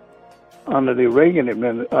Iran under the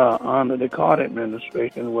under the Carter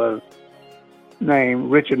administration was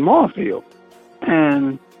named Richard Moorfield.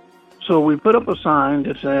 And so we put up a sign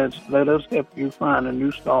that says, "Let us help you find a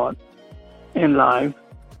new start in life,"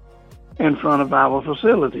 in front of our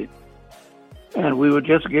facility. And we were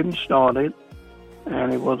just getting started,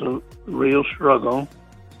 and it was a real struggle.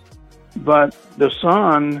 But the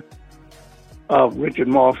son of Richard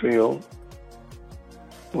Moorfield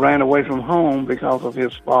ran away from home because of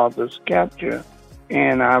his father's capture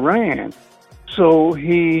in Iran. So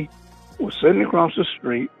he was sitting across the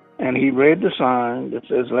street, and he read the sign that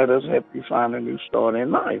says, "Let us help you find a new start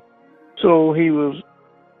in life." So he was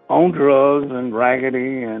on drugs and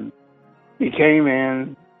raggedy, and he came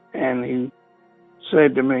in and he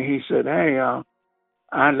said to me, he said, "Hey,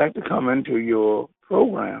 I'd like to come into your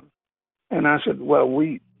program." And I said, "Well,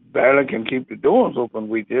 we barely can keep the doors open.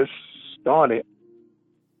 We just started."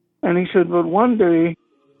 And he said, "But one day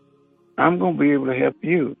I'm going to be able to help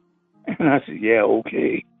you." And I said, "Yeah,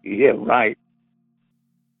 okay. Yeah, right."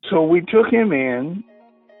 So we took him in.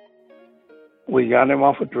 We got him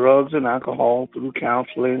off of drugs and alcohol through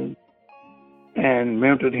counseling and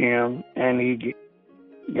mentored him, and he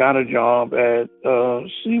got a job at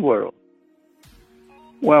SeaWorld.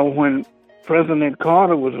 Well, when President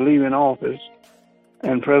Carter was leaving office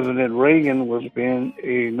and President Reagan was being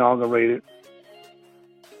inaugurated,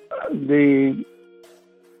 the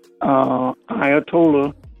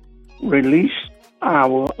Ayatollah released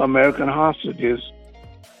our American hostages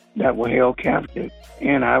that were held captive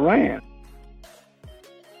in Iran.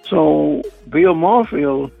 So Bill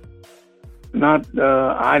Moorfield,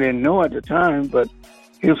 I didn't know at the time, but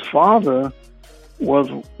his father was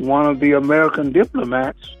one of the American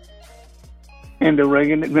diplomats in the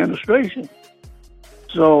Reagan administration.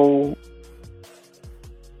 So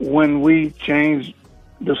when we changed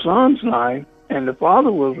the son's life and the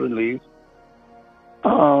father was released,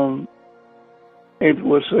 it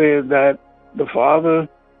was said that the father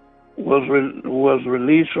was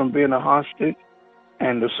released from being a hostage,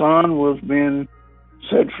 and the son was being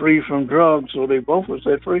set free from drugs, so they both were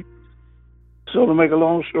set free. So to make a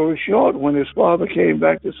long story short, when his father came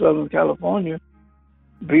back to Southern California,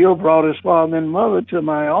 Bill brought his father and mother to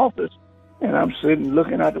my office, and I'm sitting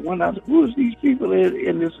looking out the window. I said, "Who's these people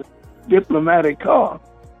in this diplomatic car?"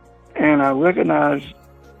 And I recognized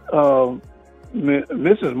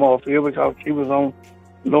Mrs. Moorfield because she was on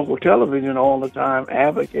local television all the time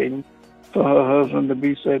advocating for her husband to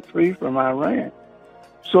be set free from Iran.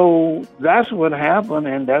 So that's what happened,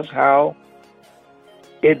 and that's how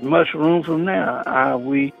it mushroomed from there.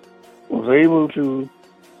 We was able to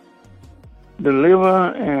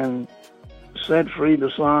deliver and set free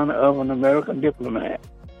the son of an American diplomat.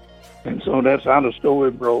 And so that's how the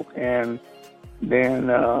story broke. And then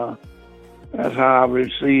that's how I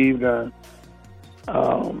received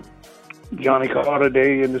Johnny Carter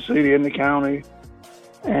Day in the city and the county,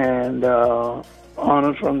 and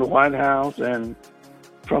honors from the White House and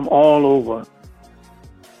from all over.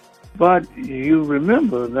 But you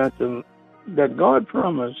remember that God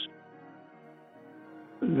promised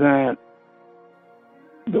that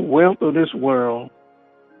the wealth of this world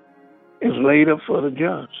is laid up for the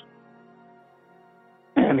just.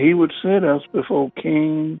 And he would set us before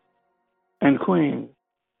king and queen.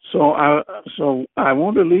 So I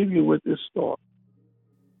want to leave you with this thought.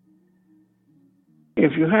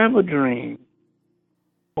 If you have a dream,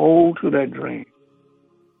 hold to that dream.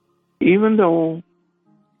 Even though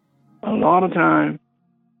a lot of times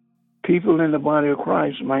people in the body of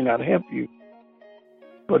Christ might not help you,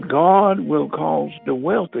 but God will cause the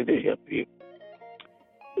wealthy to help you.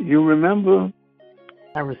 You remember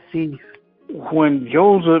I receive. When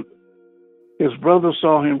Joseph, his brothers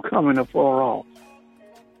saw him coming afar off,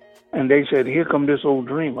 and they said, "Here come this old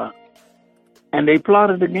dreamer." And they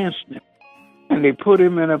plotted against him, and they put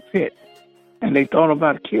him in a pit, and they thought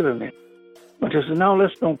about killing him. But they said, "No,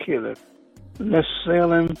 let's don't kill him. Let's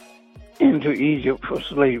sell him into Egypt for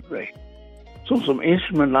slavery." So some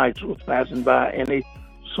Ishmaelites was passing by, and they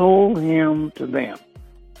sold him to them.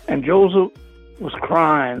 And Joseph was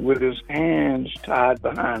crying with his hands tied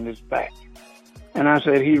behind his back. And I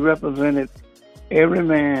said he represented every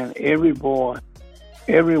man, every boy,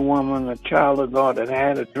 every woman, a child of God that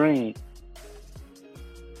had a dream.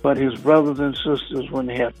 But his brothers and sisters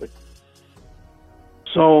wouldn't help it.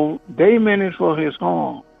 So they meant it for his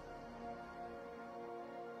harm.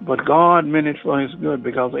 But God meant it for his good,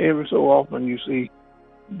 because every so often you see,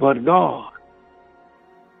 but God.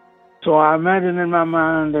 So I imagine in my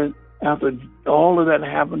mind that after all of that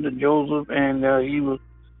happened to Joseph, and he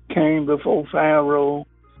came before Pharaoh,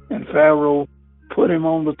 and Pharaoh put him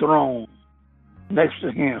on the throne next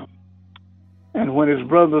to him. And when his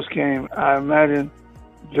brothers came, I imagine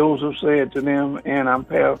Joseph said to them, and I'm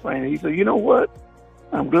paraphrasing, he said, "You know what?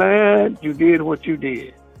 I'm glad you did what you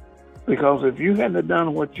did, because if you hadn't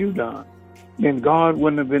done what you done, then God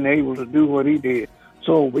wouldn't have been able to do what he did.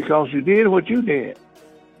 So because you did what you did,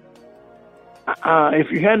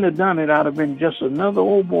 if you hadn't have done it, I'd have been just another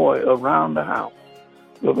old boy around the house.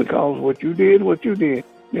 But because what you did,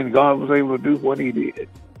 then God was able to do what he did."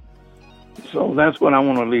 So that's what I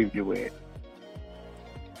want to leave you with.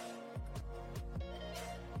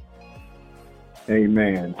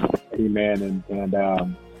 Amen. Amen. And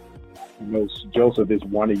you know, Joseph is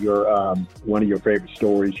one of your favorite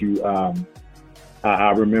stories.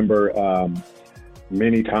 I remember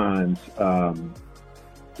many times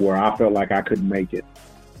where I felt like I couldn't make it.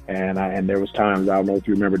 And there was times, I don't know if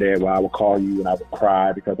you remember, Dad, where I would call you and I would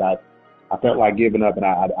cry because I felt like giving up, and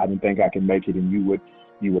I didn't think I could make it. And you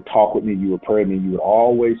would talk with me, you would pray with me, you would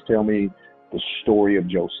always tell me the story of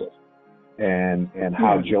Joseph and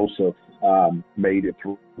how Joseph made it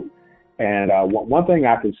through. And one thing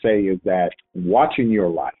I can say is that watching your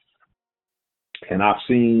life, and I've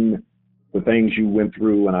seen the things you went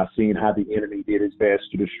through, and I've seen how the enemy did his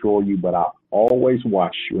best to destroy you, but I always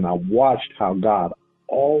watched you, and I watched how God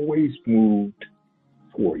always moved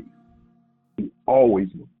for you. He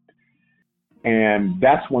always moved. And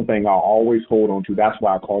that's one thing I'll always hold on to. That's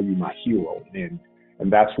why I call you my hero.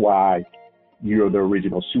 And that's why you're the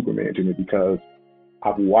original Superman to me, because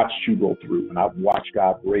I've watched you go through, and I've watched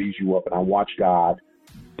God raise you up, and I watched God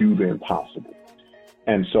do the impossible.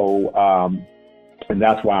 And so, and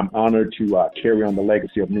that's why I'm honored to carry on the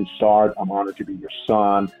legacy of New Start. I'm honored to be your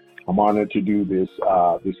son. I'm honored to do this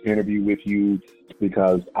interview with you,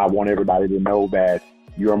 because I want everybody to know that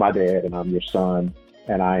you're my dad and I'm your son,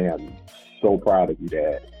 and I am so proud of you,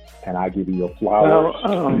 Dad. And I give you your flowers.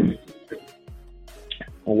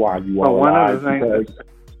 Why you are alive? One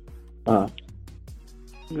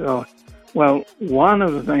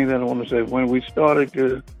of the things that I want to say, when we started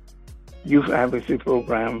the youth advocacy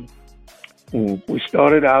program, we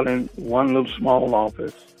started out in one little small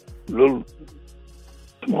office,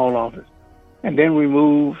 and then we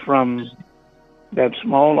moved from that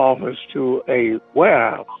small office to a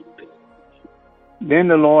warehouse. Then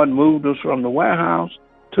the Lord moved us from the warehouse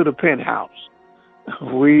to the penthouse.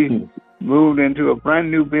 We moved into a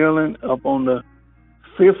brand new building up on the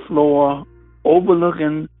 5th floor,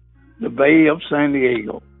 overlooking the Bay of San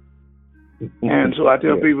Diego. And so I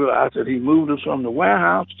tell people, I said, he moved us from the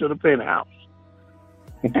warehouse to the penthouse.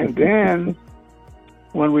 And then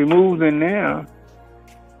when we moved in there,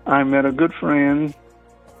 I met a good friend.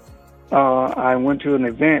 I went to an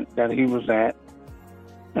event that he was at,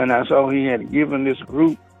 and I saw he had given this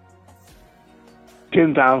group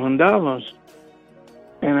 $10,000.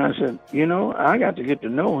 And I said, I got to get to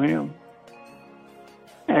know him.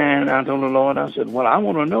 And I told the Lord, I said, well, I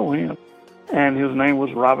want to know him. And his name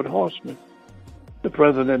was Robert Horstman, the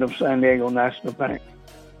president of San Diego National Bank.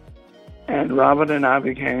 And Robert and I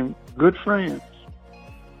became good friends.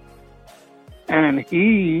 And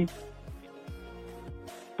he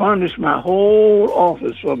furnished my whole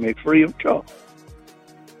office for me free of charge.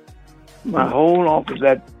 My whole office,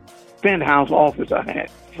 that penthouse office I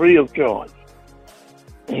had, free of charge.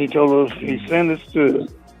 And he told us, he sent us to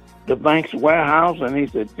the bank's warehouse, and he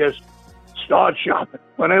said, just start shopping.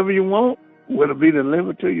 Whatever you want will be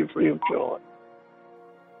delivered to you free of charge.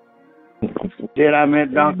 Then I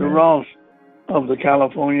met Dr. Ross of the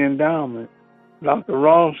California Endowment. Dr.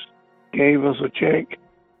 Ross gave us a check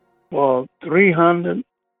for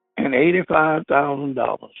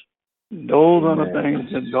 $385,000. Those are the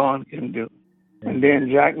things that God can do. And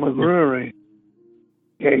then Jack McGrury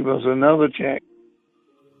gave us another check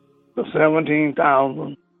for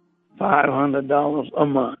 $17,500 a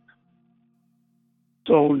month.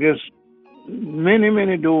 So just many,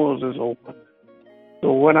 many doors is open.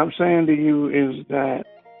 So what I'm saying to you is that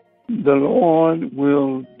the Lord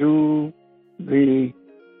will do the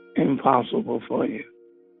impossible for you.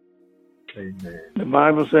 Amen. The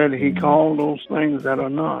Bible said he called those things that are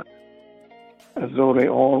not as though they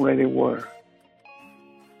already were.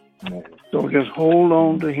 Amen. So just hold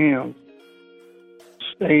on to him.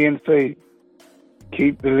 Stay in faith.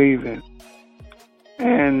 Keep believing.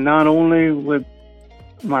 And not only with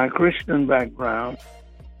my Christian background,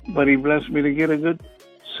 but he blessed me to get a good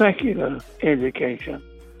secular education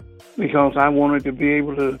because I wanted to be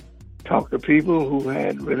able to talk to people who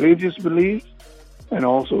had religious beliefs and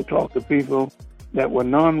also talk to people that were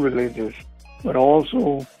non-religious, but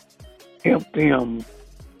also help them,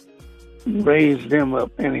 raise them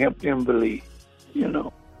up and help them believe,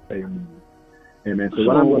 Amen. Amen. So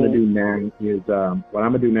what I'm going to do now is,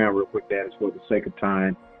 real quick, Dad, is for the sake of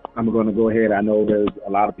time, I'm going to go ahead. I know there's a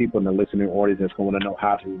lot of people in the listening audience that's going to know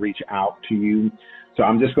how to reach out to you. So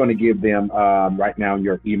I'm just going to give them right now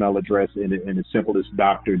your email address, and it's simple as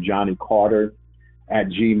Dr. Johnny Carter at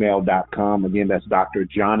gmail.com. Again, that's Dr.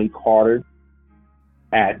 Johnny Carter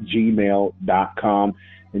at gmail.com.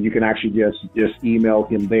 And you can actually just email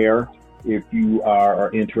him there if you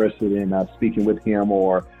are interested in speaking with him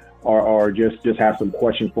or just have some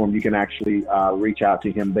questions for him. You can actually reach out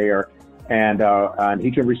to him there. And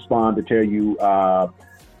he can respond to tell you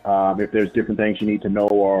if there's different things you need to know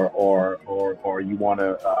or you want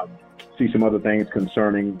to see some other things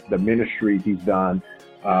concerning the ministry he's done.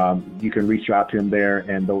 You can reach out to him there,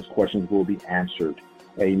 and those questions will be answered.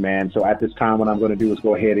 Amen. So at this time, what I'm going to do is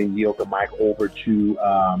go ahead and yield the mic over to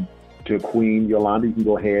Queen Yolanda. You can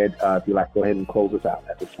go ahead, if you like, go ahead and close us out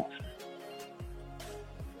at this time.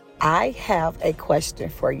 I have a question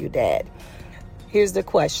for you, Dad. Here's the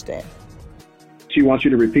question. She wants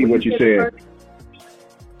you to repeat what you said.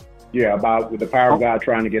 Yeah, about with the power of God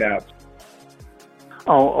trying to get out.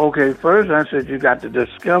 Oh, okay. First, I said you got to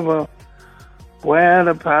discover where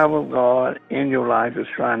the power of God in your life is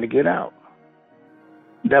trying to get out.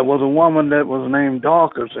 There was a woman that was named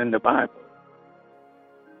Dorcas in the Bible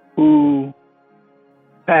who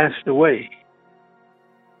passed away.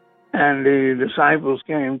 And the disciples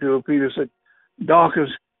came to her. Peter said, Dorcas,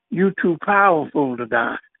 you too powerful to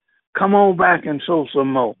die. Come on back and sow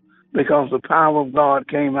some more, because the power of God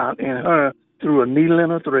came out in her through a needle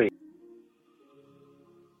and a thread.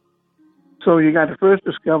 So you got to first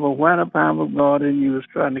discover where the power of God in you is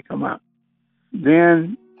trying to come out.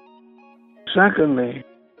 Then, secondly,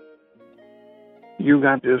 you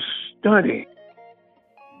got to study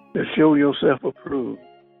to show yourself approved,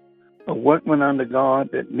 a workman under God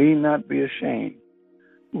that need not be ashamed,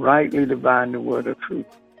 rightly divine the word of truth.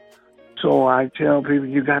 So I tell people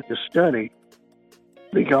you got to study,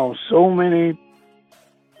 because so many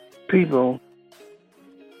people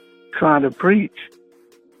try to preach,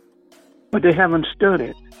 but they haven't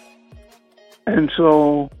studied. And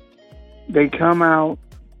so they come out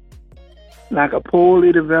like a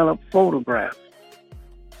poorly developed photograph,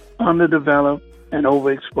 underdeveloped and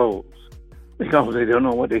overexposed, because they don't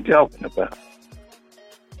know what they're talking about.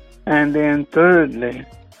 And then thirdly,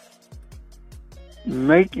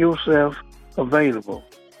 make yourself available.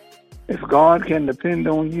 If God can depend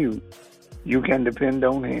on you, you can depend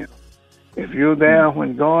on him. If you're there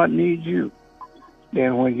when God needs you,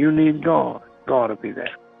 then when you need God, God will be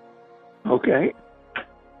there. Okay?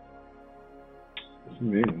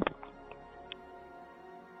 Amen.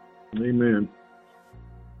 Amen.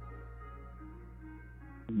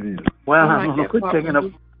 Amen. Well, I I'm like going to that quit part taking when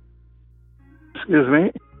up. Excuse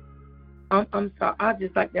me? I'm sorry. I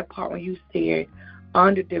just like that part when you said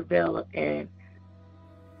underdeveloped and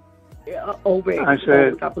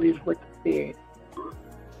overexposed. I believe is what you said.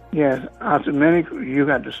 Yes. I said, you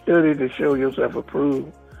got to study to show yourself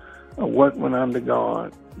approved, a workman under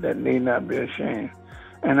God that need not be ashamed.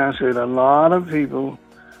 And I said, a lot of people,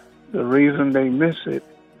 the reason they miss it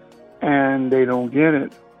and they don't get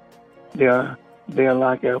it, they're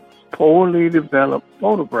like a poorly developed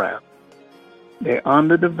photograph. They're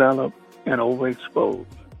underdeveloped and overexposed.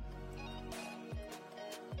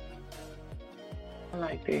 I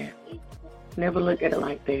like that. Never look at it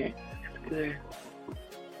like that. That's good.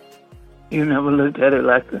 You never looked at it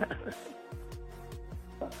like that?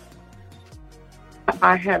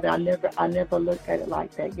 I haven't. I never looked at it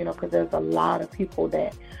like that, because there's a lot of people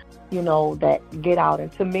that, that get out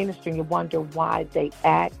into ministry and you wonder why they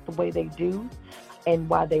act the way they do and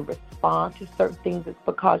why they respond to certain things. It's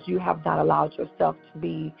because you have not allowed yourself to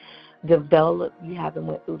be developed. You haven't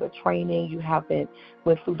went through the training. You haven't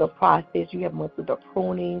went through the process. You haven't went through the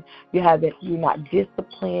pruning. You're not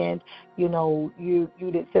disciplined. You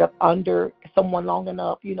didn't sit up under someone long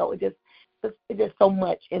enough. It's just so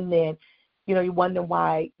much. And then, you wonder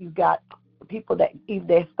why you got people that if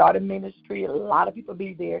they start a ministry, a lot of people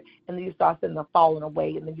be there, and then you start seeing them falling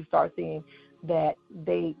away, and then you start seeing that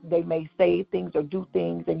they may say things or do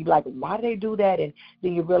things, and you're like, why do they do that? And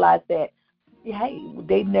then you realize that, hey,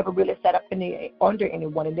 they never really sat up under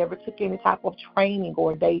anyone and never took any type of training,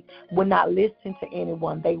 or they would not listen to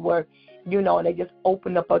anyone. They were, and they just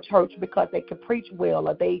opened up a church because they could preach well,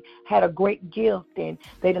 or they had a great gift and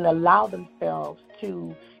they didn't allow themselves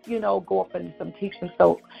to, go up into some teaching.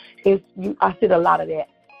 So I see a lot of that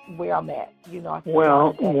where I'm at.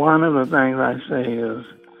 Well, one of the things I say is,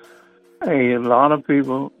 hey, a lot of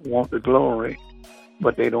people want the glory,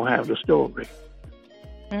 but they don't have the story.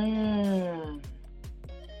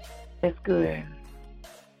 That's good.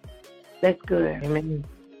 That's good. Amen.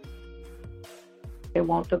 They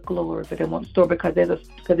want the glory, but they want the story because there's a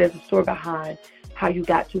story behind how you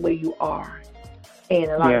got to where you are. And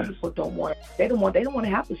a lot of people don't want to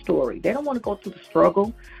have the story. They don't want to go through the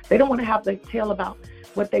struggle. They don't want to have to tell about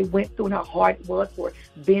what they went through and how hard it was for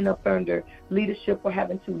being up under leadership, or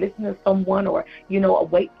having to listen to someone, or,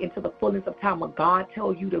 awake into the fullness of time when God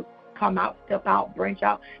tells you to come out, step out, branch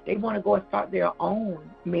out. They want to go and start their own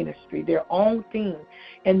ministry, their own thing.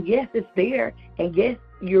 And yes, it's there. And yes,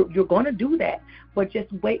 you're going to do that. But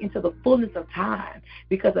just wait until the fullness of time,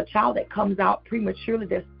 because a child that comes out prematurely,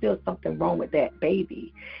 there's still something wrong with that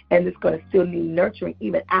baby. And it's going to still need nurturing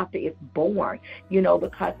even after it's born,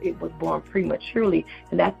 because it was born prematurely.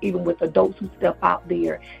 And that's even with adults who step out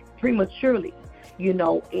there prematurely,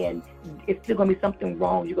 and it's still going to be something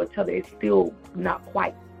wrong. You're going to tell that it's still not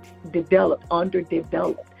quite developed,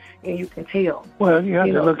 underdeveloped, and you can tell. Well, you have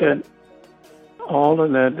to look at all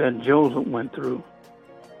of that Joseph went through.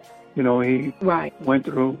 He went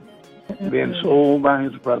through being sold by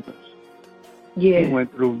his brothers. Yeah. He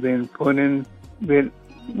went through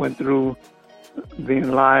went through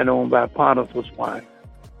being lied on by Potiphar's wife.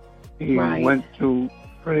 He went to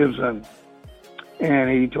prison, and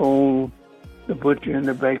he told the butcher and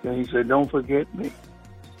the baker, he said, "Don't forget me."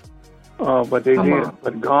 But they did.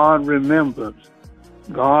 But God remembers.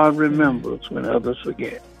 God remembers when others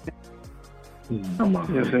forget. Come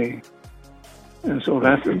on. You see? And so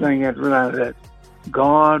that's the thing that realize, that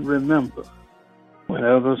God remembers when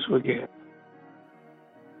others forget.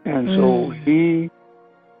 And so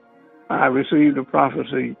I received a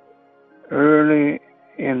prophecy early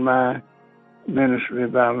in my ministry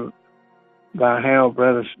by Harold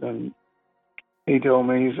Bretherston. He told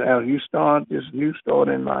me, he said, as you start this new start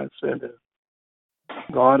in life, said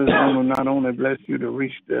God is going to not only bless you to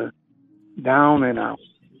reach the down and out,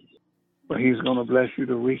 but he's going to bless you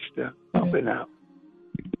to reach the up and out.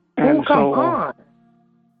 And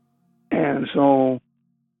so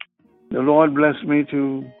the Lord blessed me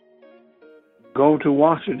to go to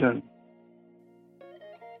Washington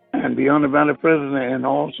and be on the Valley President, and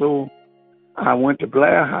also I went to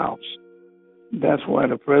Blair House. That's where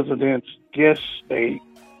the president's guests stay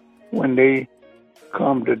when they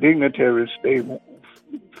come to dignitaries stay,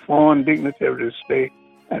 foreign dignitaries stay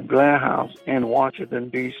at Blair House in Washington,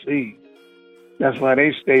 D.C. That's why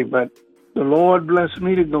they stay. But the Lord blessed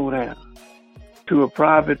me to go there to a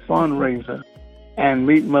private fundraiser and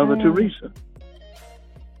meet Mother Teresa.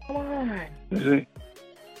 Come on. You see?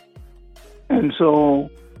 And so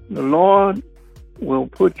the Lord will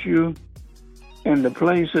put you in the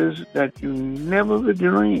places that you never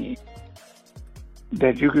dreamed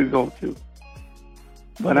that you could go to.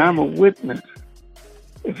 But I'm a witness.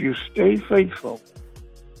 If you stay faithful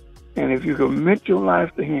and if you commit your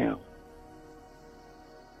life to Him,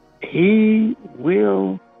 He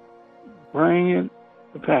will bring it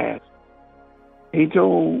to pass.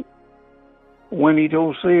 When he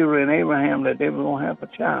told Sarah and Abraham that they were going to have a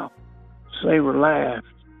child, Sarah laughed.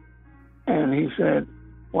 And he said,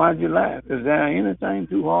 "Why'd you laugh? Is there anything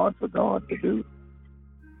too hard for God to do?"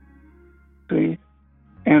 See?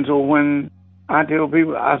 And so when I tell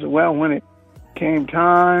people, I said, well, when it came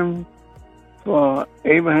time for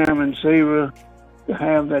Abraham and Sarah to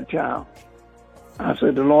have that child, I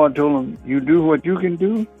said, the Lord told them, you do what you can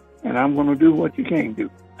do, and I'm going to do what you can't do.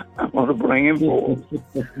 I'm going to bring him forward.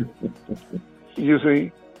 You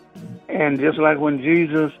see? And just like when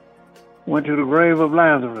Jesus went to the grave of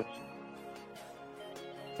Lazarus,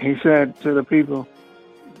 he said to the people,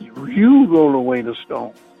 you roll away the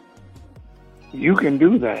stone. You can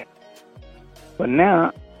do that. But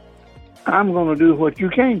now, I'm going to do what you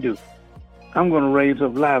can't do. I'm going to raise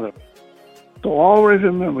up Lazarus. So always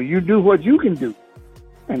remember, you do what you can do,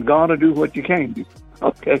 and God will do what you can't do.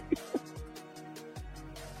 Okay?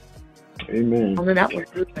 Amen. Oh, that was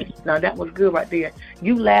good. No, that was good right there.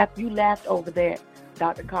 You laughed over that,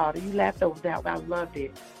 Dr. Carter. You laughed over that. I loved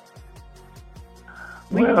it.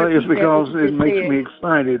 Well, it's because it makes me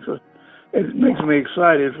excited. It makes me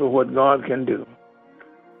excited for what God can do.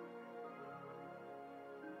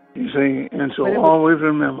 You see, and so always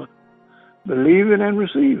remember, believe it and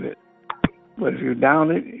receive it. But if you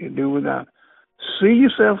doubt it, you do without it. See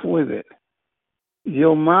yourself with it.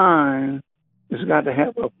 Your mind has got to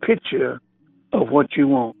have a picture of what you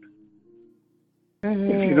want.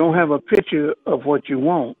 Mm-hmm. If you don't have a picture of what you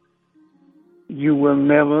want, you will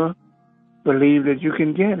never believe that you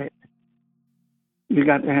can get it. You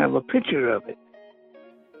got to have a picture of it.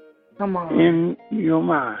 Come on. In your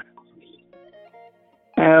mind.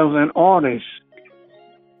 As an artist,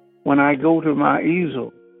 when I go to my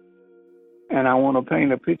easel and I want to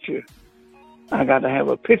paint a picture, I got to have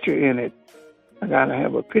a picture in it. I got to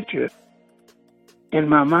have a picture in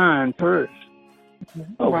my mind first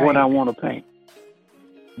of what I want to paint.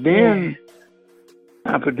 Then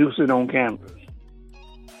I produce it on canvas.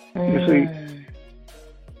 You see,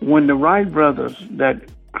 when the Wright brothers that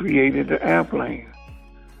created the airplane,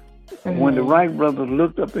 when the Wright brothers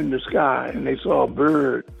looked up in the sky and they saw a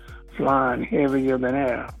bird flying heavier than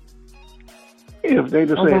air, if they'd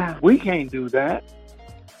have said, we can't do that,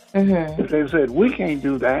 if they said, we can't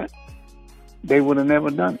do that, they would have never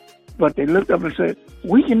done it. But they looked up and said,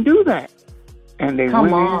 we can do that. And they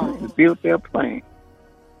went in and built their plane.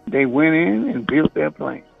 They went in and built their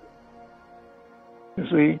plane. You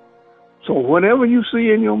see? So whatever you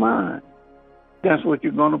see in your mind, that's what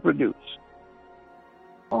you're going to produce.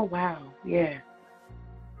 Oh, wow. Yeah.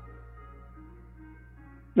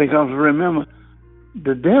 Because remember,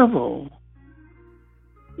 the devil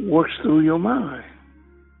works through your mind.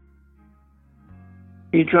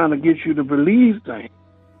 He's trying to get you to believe things.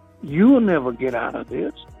 You'll never get out of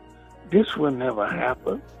this. This will never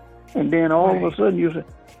happen. And then all of a sudden you say,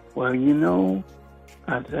 well, you know,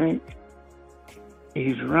 I think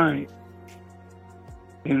he's right.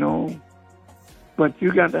 You know, but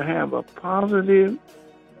you got to have a positive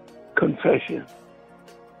confession.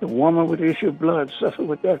 The woman with the issue of blood suffered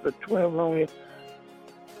with that for 12 long years.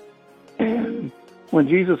 And when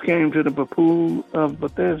Jesus came to the pool of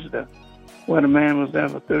Bethesda, where the man was there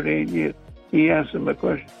for 38 years, he asked him a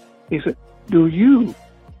question. He said, do you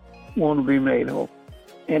want to be made whole?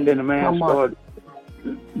 And then the man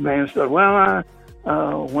started, well,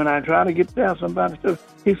 when I try to get there, somebody said,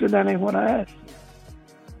 he said, that ain't what I asked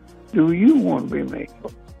you. Do you want to be made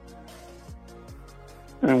whole?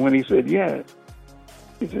 And when he said yes,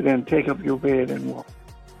 he said, then take up your bed and walk.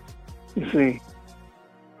 You see,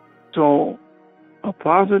 so a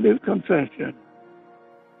positive confession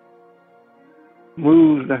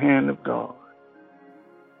moves the hand of God.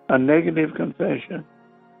 A negative confession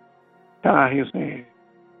tie his hand.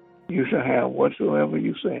 You shall have whatsoever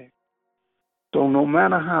you say. So no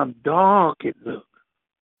matter how dark it looks,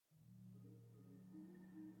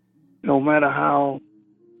 no matter how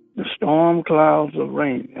the storm clouds are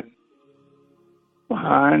raining,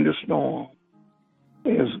 behind the storm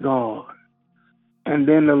is God. And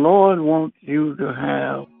then the Lord wants you to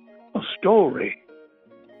have a story,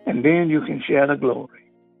 and then you can share the glory.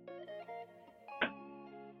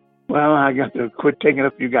 Well, I got to quit taking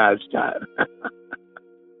up you guys' time.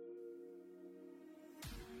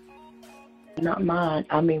 not mine.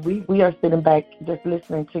 I mean, we are sitting back just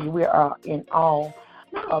listening to you. We are in awe.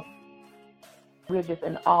 We're just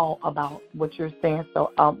in awe about what you're saying.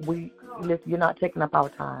 So you're not taking up our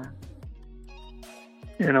time.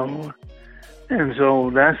 You know, and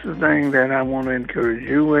so that's the thing that I want to encourage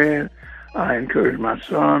you with. I encourage my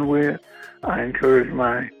son with. I encourage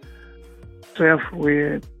myself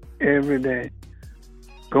with every day.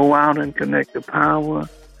 Go out and connect the power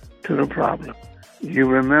to the problem. You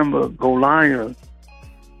remember Goliath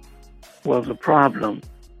was a problem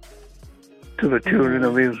to the children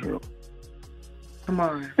of Israel. Come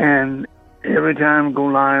on. And every time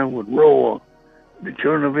Goliath would roar, the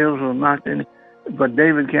children of Israel knocked in. But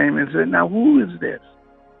David came and said, now who is this?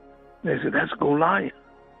 They said, that's Goliath.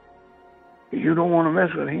 You don't want to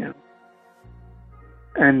mess with him.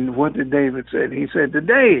 And what did David say? He said,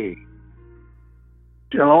 today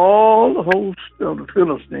shall all the hosts of the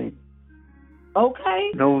Philistines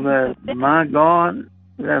know that my God,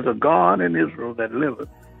 there's a God in Israel that liveth.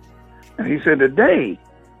 And he said, today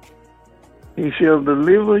he shall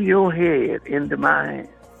deliver your head into my hand.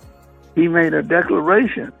 He made a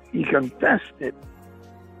declaration. He confessed it.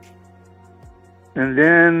 And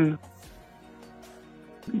then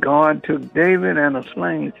God took David and a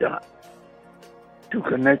slingshot to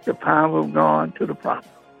connect the power of God to the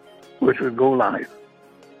problem, which was Goliath.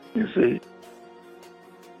 You see?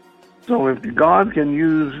 So if God can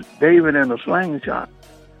use David and a slingshot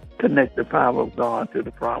to connect the power of God to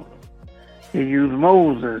the problem, he used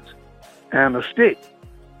Moses and a stick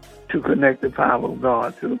to connect the power of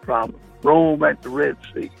God to the problem. Roll back the Red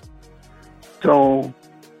Sea. So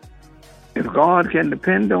if God can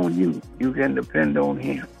depend on you, you can depend on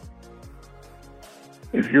him.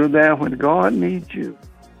 If you're there when God needs you,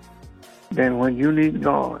 then when you need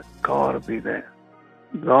God, God will be there.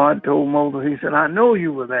 God told Moses, he said, I know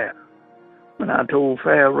you were there when I told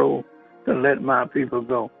Pharaoh to let my people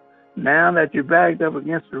go. Now that you're backed up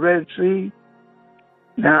against the Red Sea,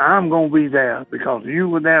 now I'm going to be there because you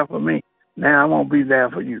were there for me. Now I'm going to be there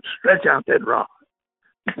for you. Stretch out that rod.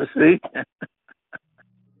 See?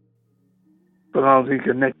 Because he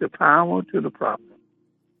connects the power to the problem.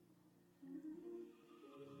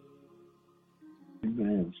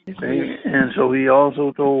 Amen. And so he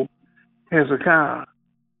also told Hezekiah,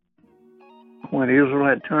 when Israel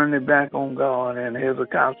had turned their back on God and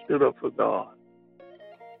Hezekiah stood up for God,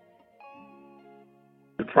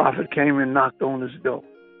 the prophet came and knocked on his door.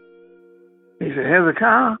 He said,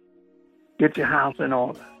 Hezekiah, get your house in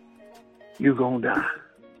order. You're going to die.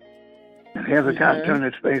 And Hezekiah turned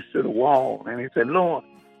his face to the wall and he said, Lord,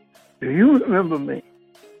 do you remember me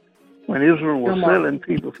when Israel was selling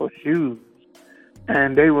people for shoes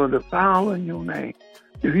and they were defiling your name?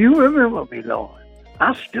 Do you remember me, Lord?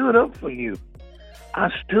 I stood up for you. I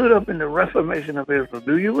stood up in the reformation of Israel.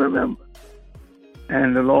 Do you remember?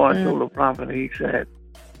 And the Lord told the prophet, he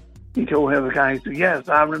told Hezekiah, he said, yes,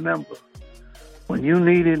 I remember when you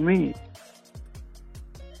needed me.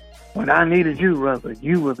 When I needed you, brother,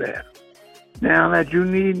 you were there. Now that you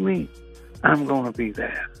need me, I'm going to be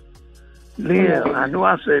there. Live. I know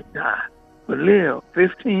I said die, but live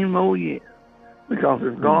 15 more years. Because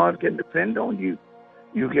if God can depend on you,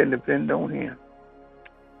 you can depend on him.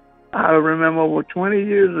 I remember over 20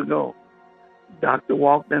 years ago, the doctor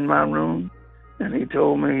walked in my room and he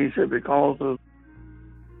told me, he said, because of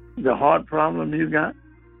the heart problem you got,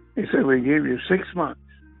 he said, we give you 6 months.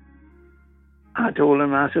 I told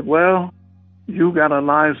him, I said, well, you got a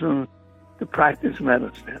license to practice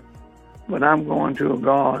medicine, but I'm going to a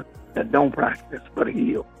God that don't practice but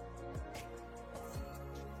heal.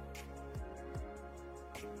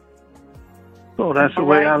 So that's the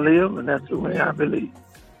way I live and that's the way I believe.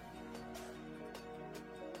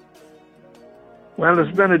 Well,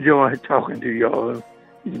 it's been a joy talking to y'all. If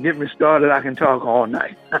you get me started, I can talk all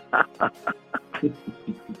night.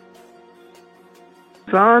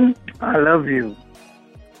 Son, I love you.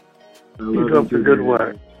 Keep up the good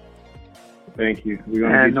work. Thank you.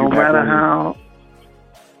 And no matter how,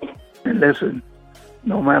 and listen,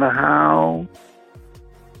 no matter how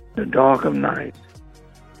the dark of night,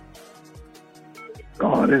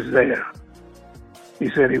 God is there. He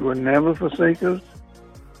said he would never forsake us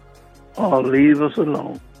or leave us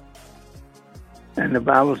alone. And the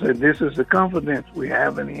Bible said this is the confidence we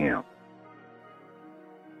have in him,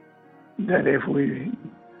 that if we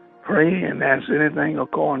pray and ask anything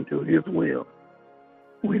according to his will,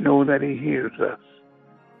 we know that he hears us.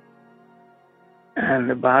 And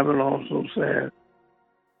the Bible also says,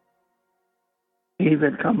 he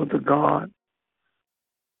that cometh to God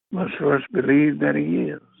must first believe that he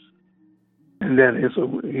is, and that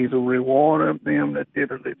he's a rewarder of them that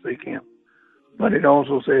diligently seek him. But it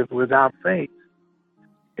also says without faith,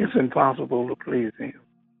 it's impossible to please him.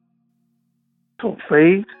 So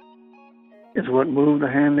faith is what moved the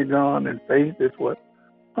hand of God, and faith is what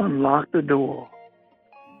unlocked the door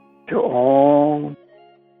to all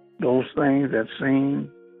those things that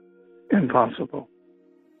seem impossible.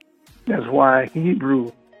 That's why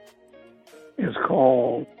Hebrew is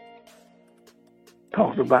called,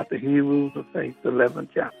 talks about the Hebrews of faith, the 11th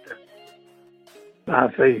chapter. By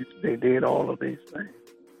faith, they did all of these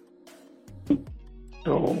things.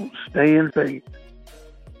 So stay in faith.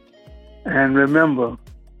 And remember,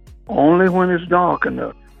 only when it's dark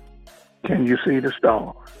enough can you see the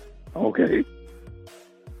stars. Okay?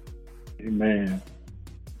 Amen.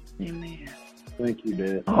 Amen. Thank you,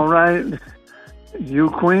 Dad. All right. You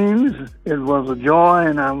queens, it was a joy,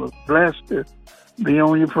 and I was blessed to be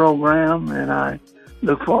on your program, and I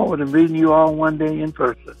look forward to meeting you all one day in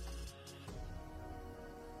person.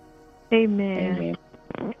 Amen.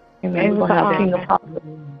 Amen. Amen. We're going to have King Apostle.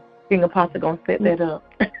 King Apostle going to set that up.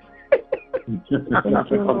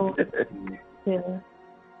 Yeah.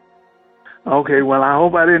 Okay, well, I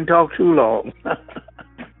hope I didn't talk too long.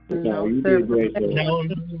 No, you did great, though.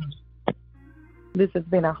 This has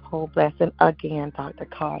been a whole blessing again, Dr.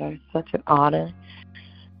 Carter. Such an honor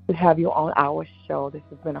to have you on our show. This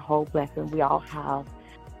has been a whole blessing. We all have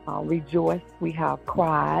rejoiced. We have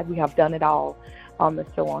cried. We have done it all on the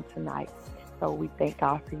show on tonight. So we thank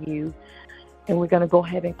God for you. And we're going to go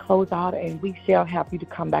ahead and close out, and we shall have you to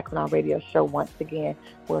come back on our radio show once again.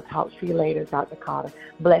 We'll talk to you later, Dr. Carter.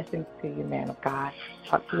 Blessings to you, man of God.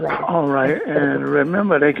 Talk to you later. All right, and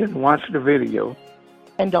remember, they can watch the video.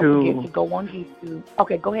 And don't forget to go on YouTube.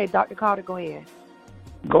 Okay, go ahead, Dr. Carter. Go ahead.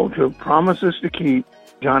 Go to Promises to Keep,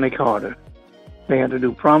 Johnny Carter. They have to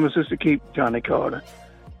do Promises to Keep, Johnny Carter.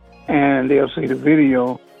 And they'll see the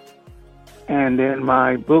video. And then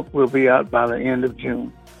my book will be out by the end of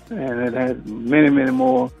June. And it has many, many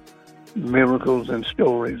more miracles and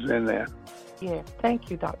stories in there. Yes,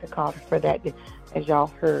 thank you, Dr. Carter, for that, as y'all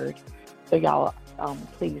heard. So y'all,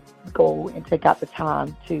 please go and take out the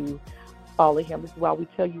time to follow him. This is why we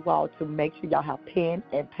tell you all to make sure y'all have pen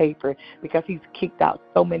and paper, because he's kicked out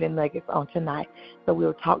so many nuggets on tonight. So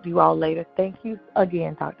we'll talk to you all later. Thank you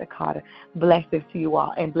again, Dr. Carter. Blessings to you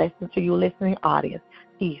all, and blessings to you listening audience.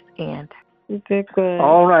 Peace and You did good.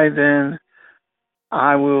 All right, then.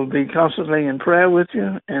 I will be constantly in prayer with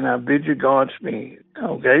you, and I bid you Godspeed.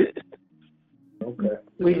 Okay? Okay.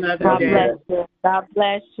 we love you, God Dad. bless you. God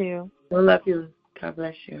bless you. We love you. God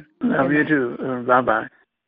bless you. Love you too. Bye-bye.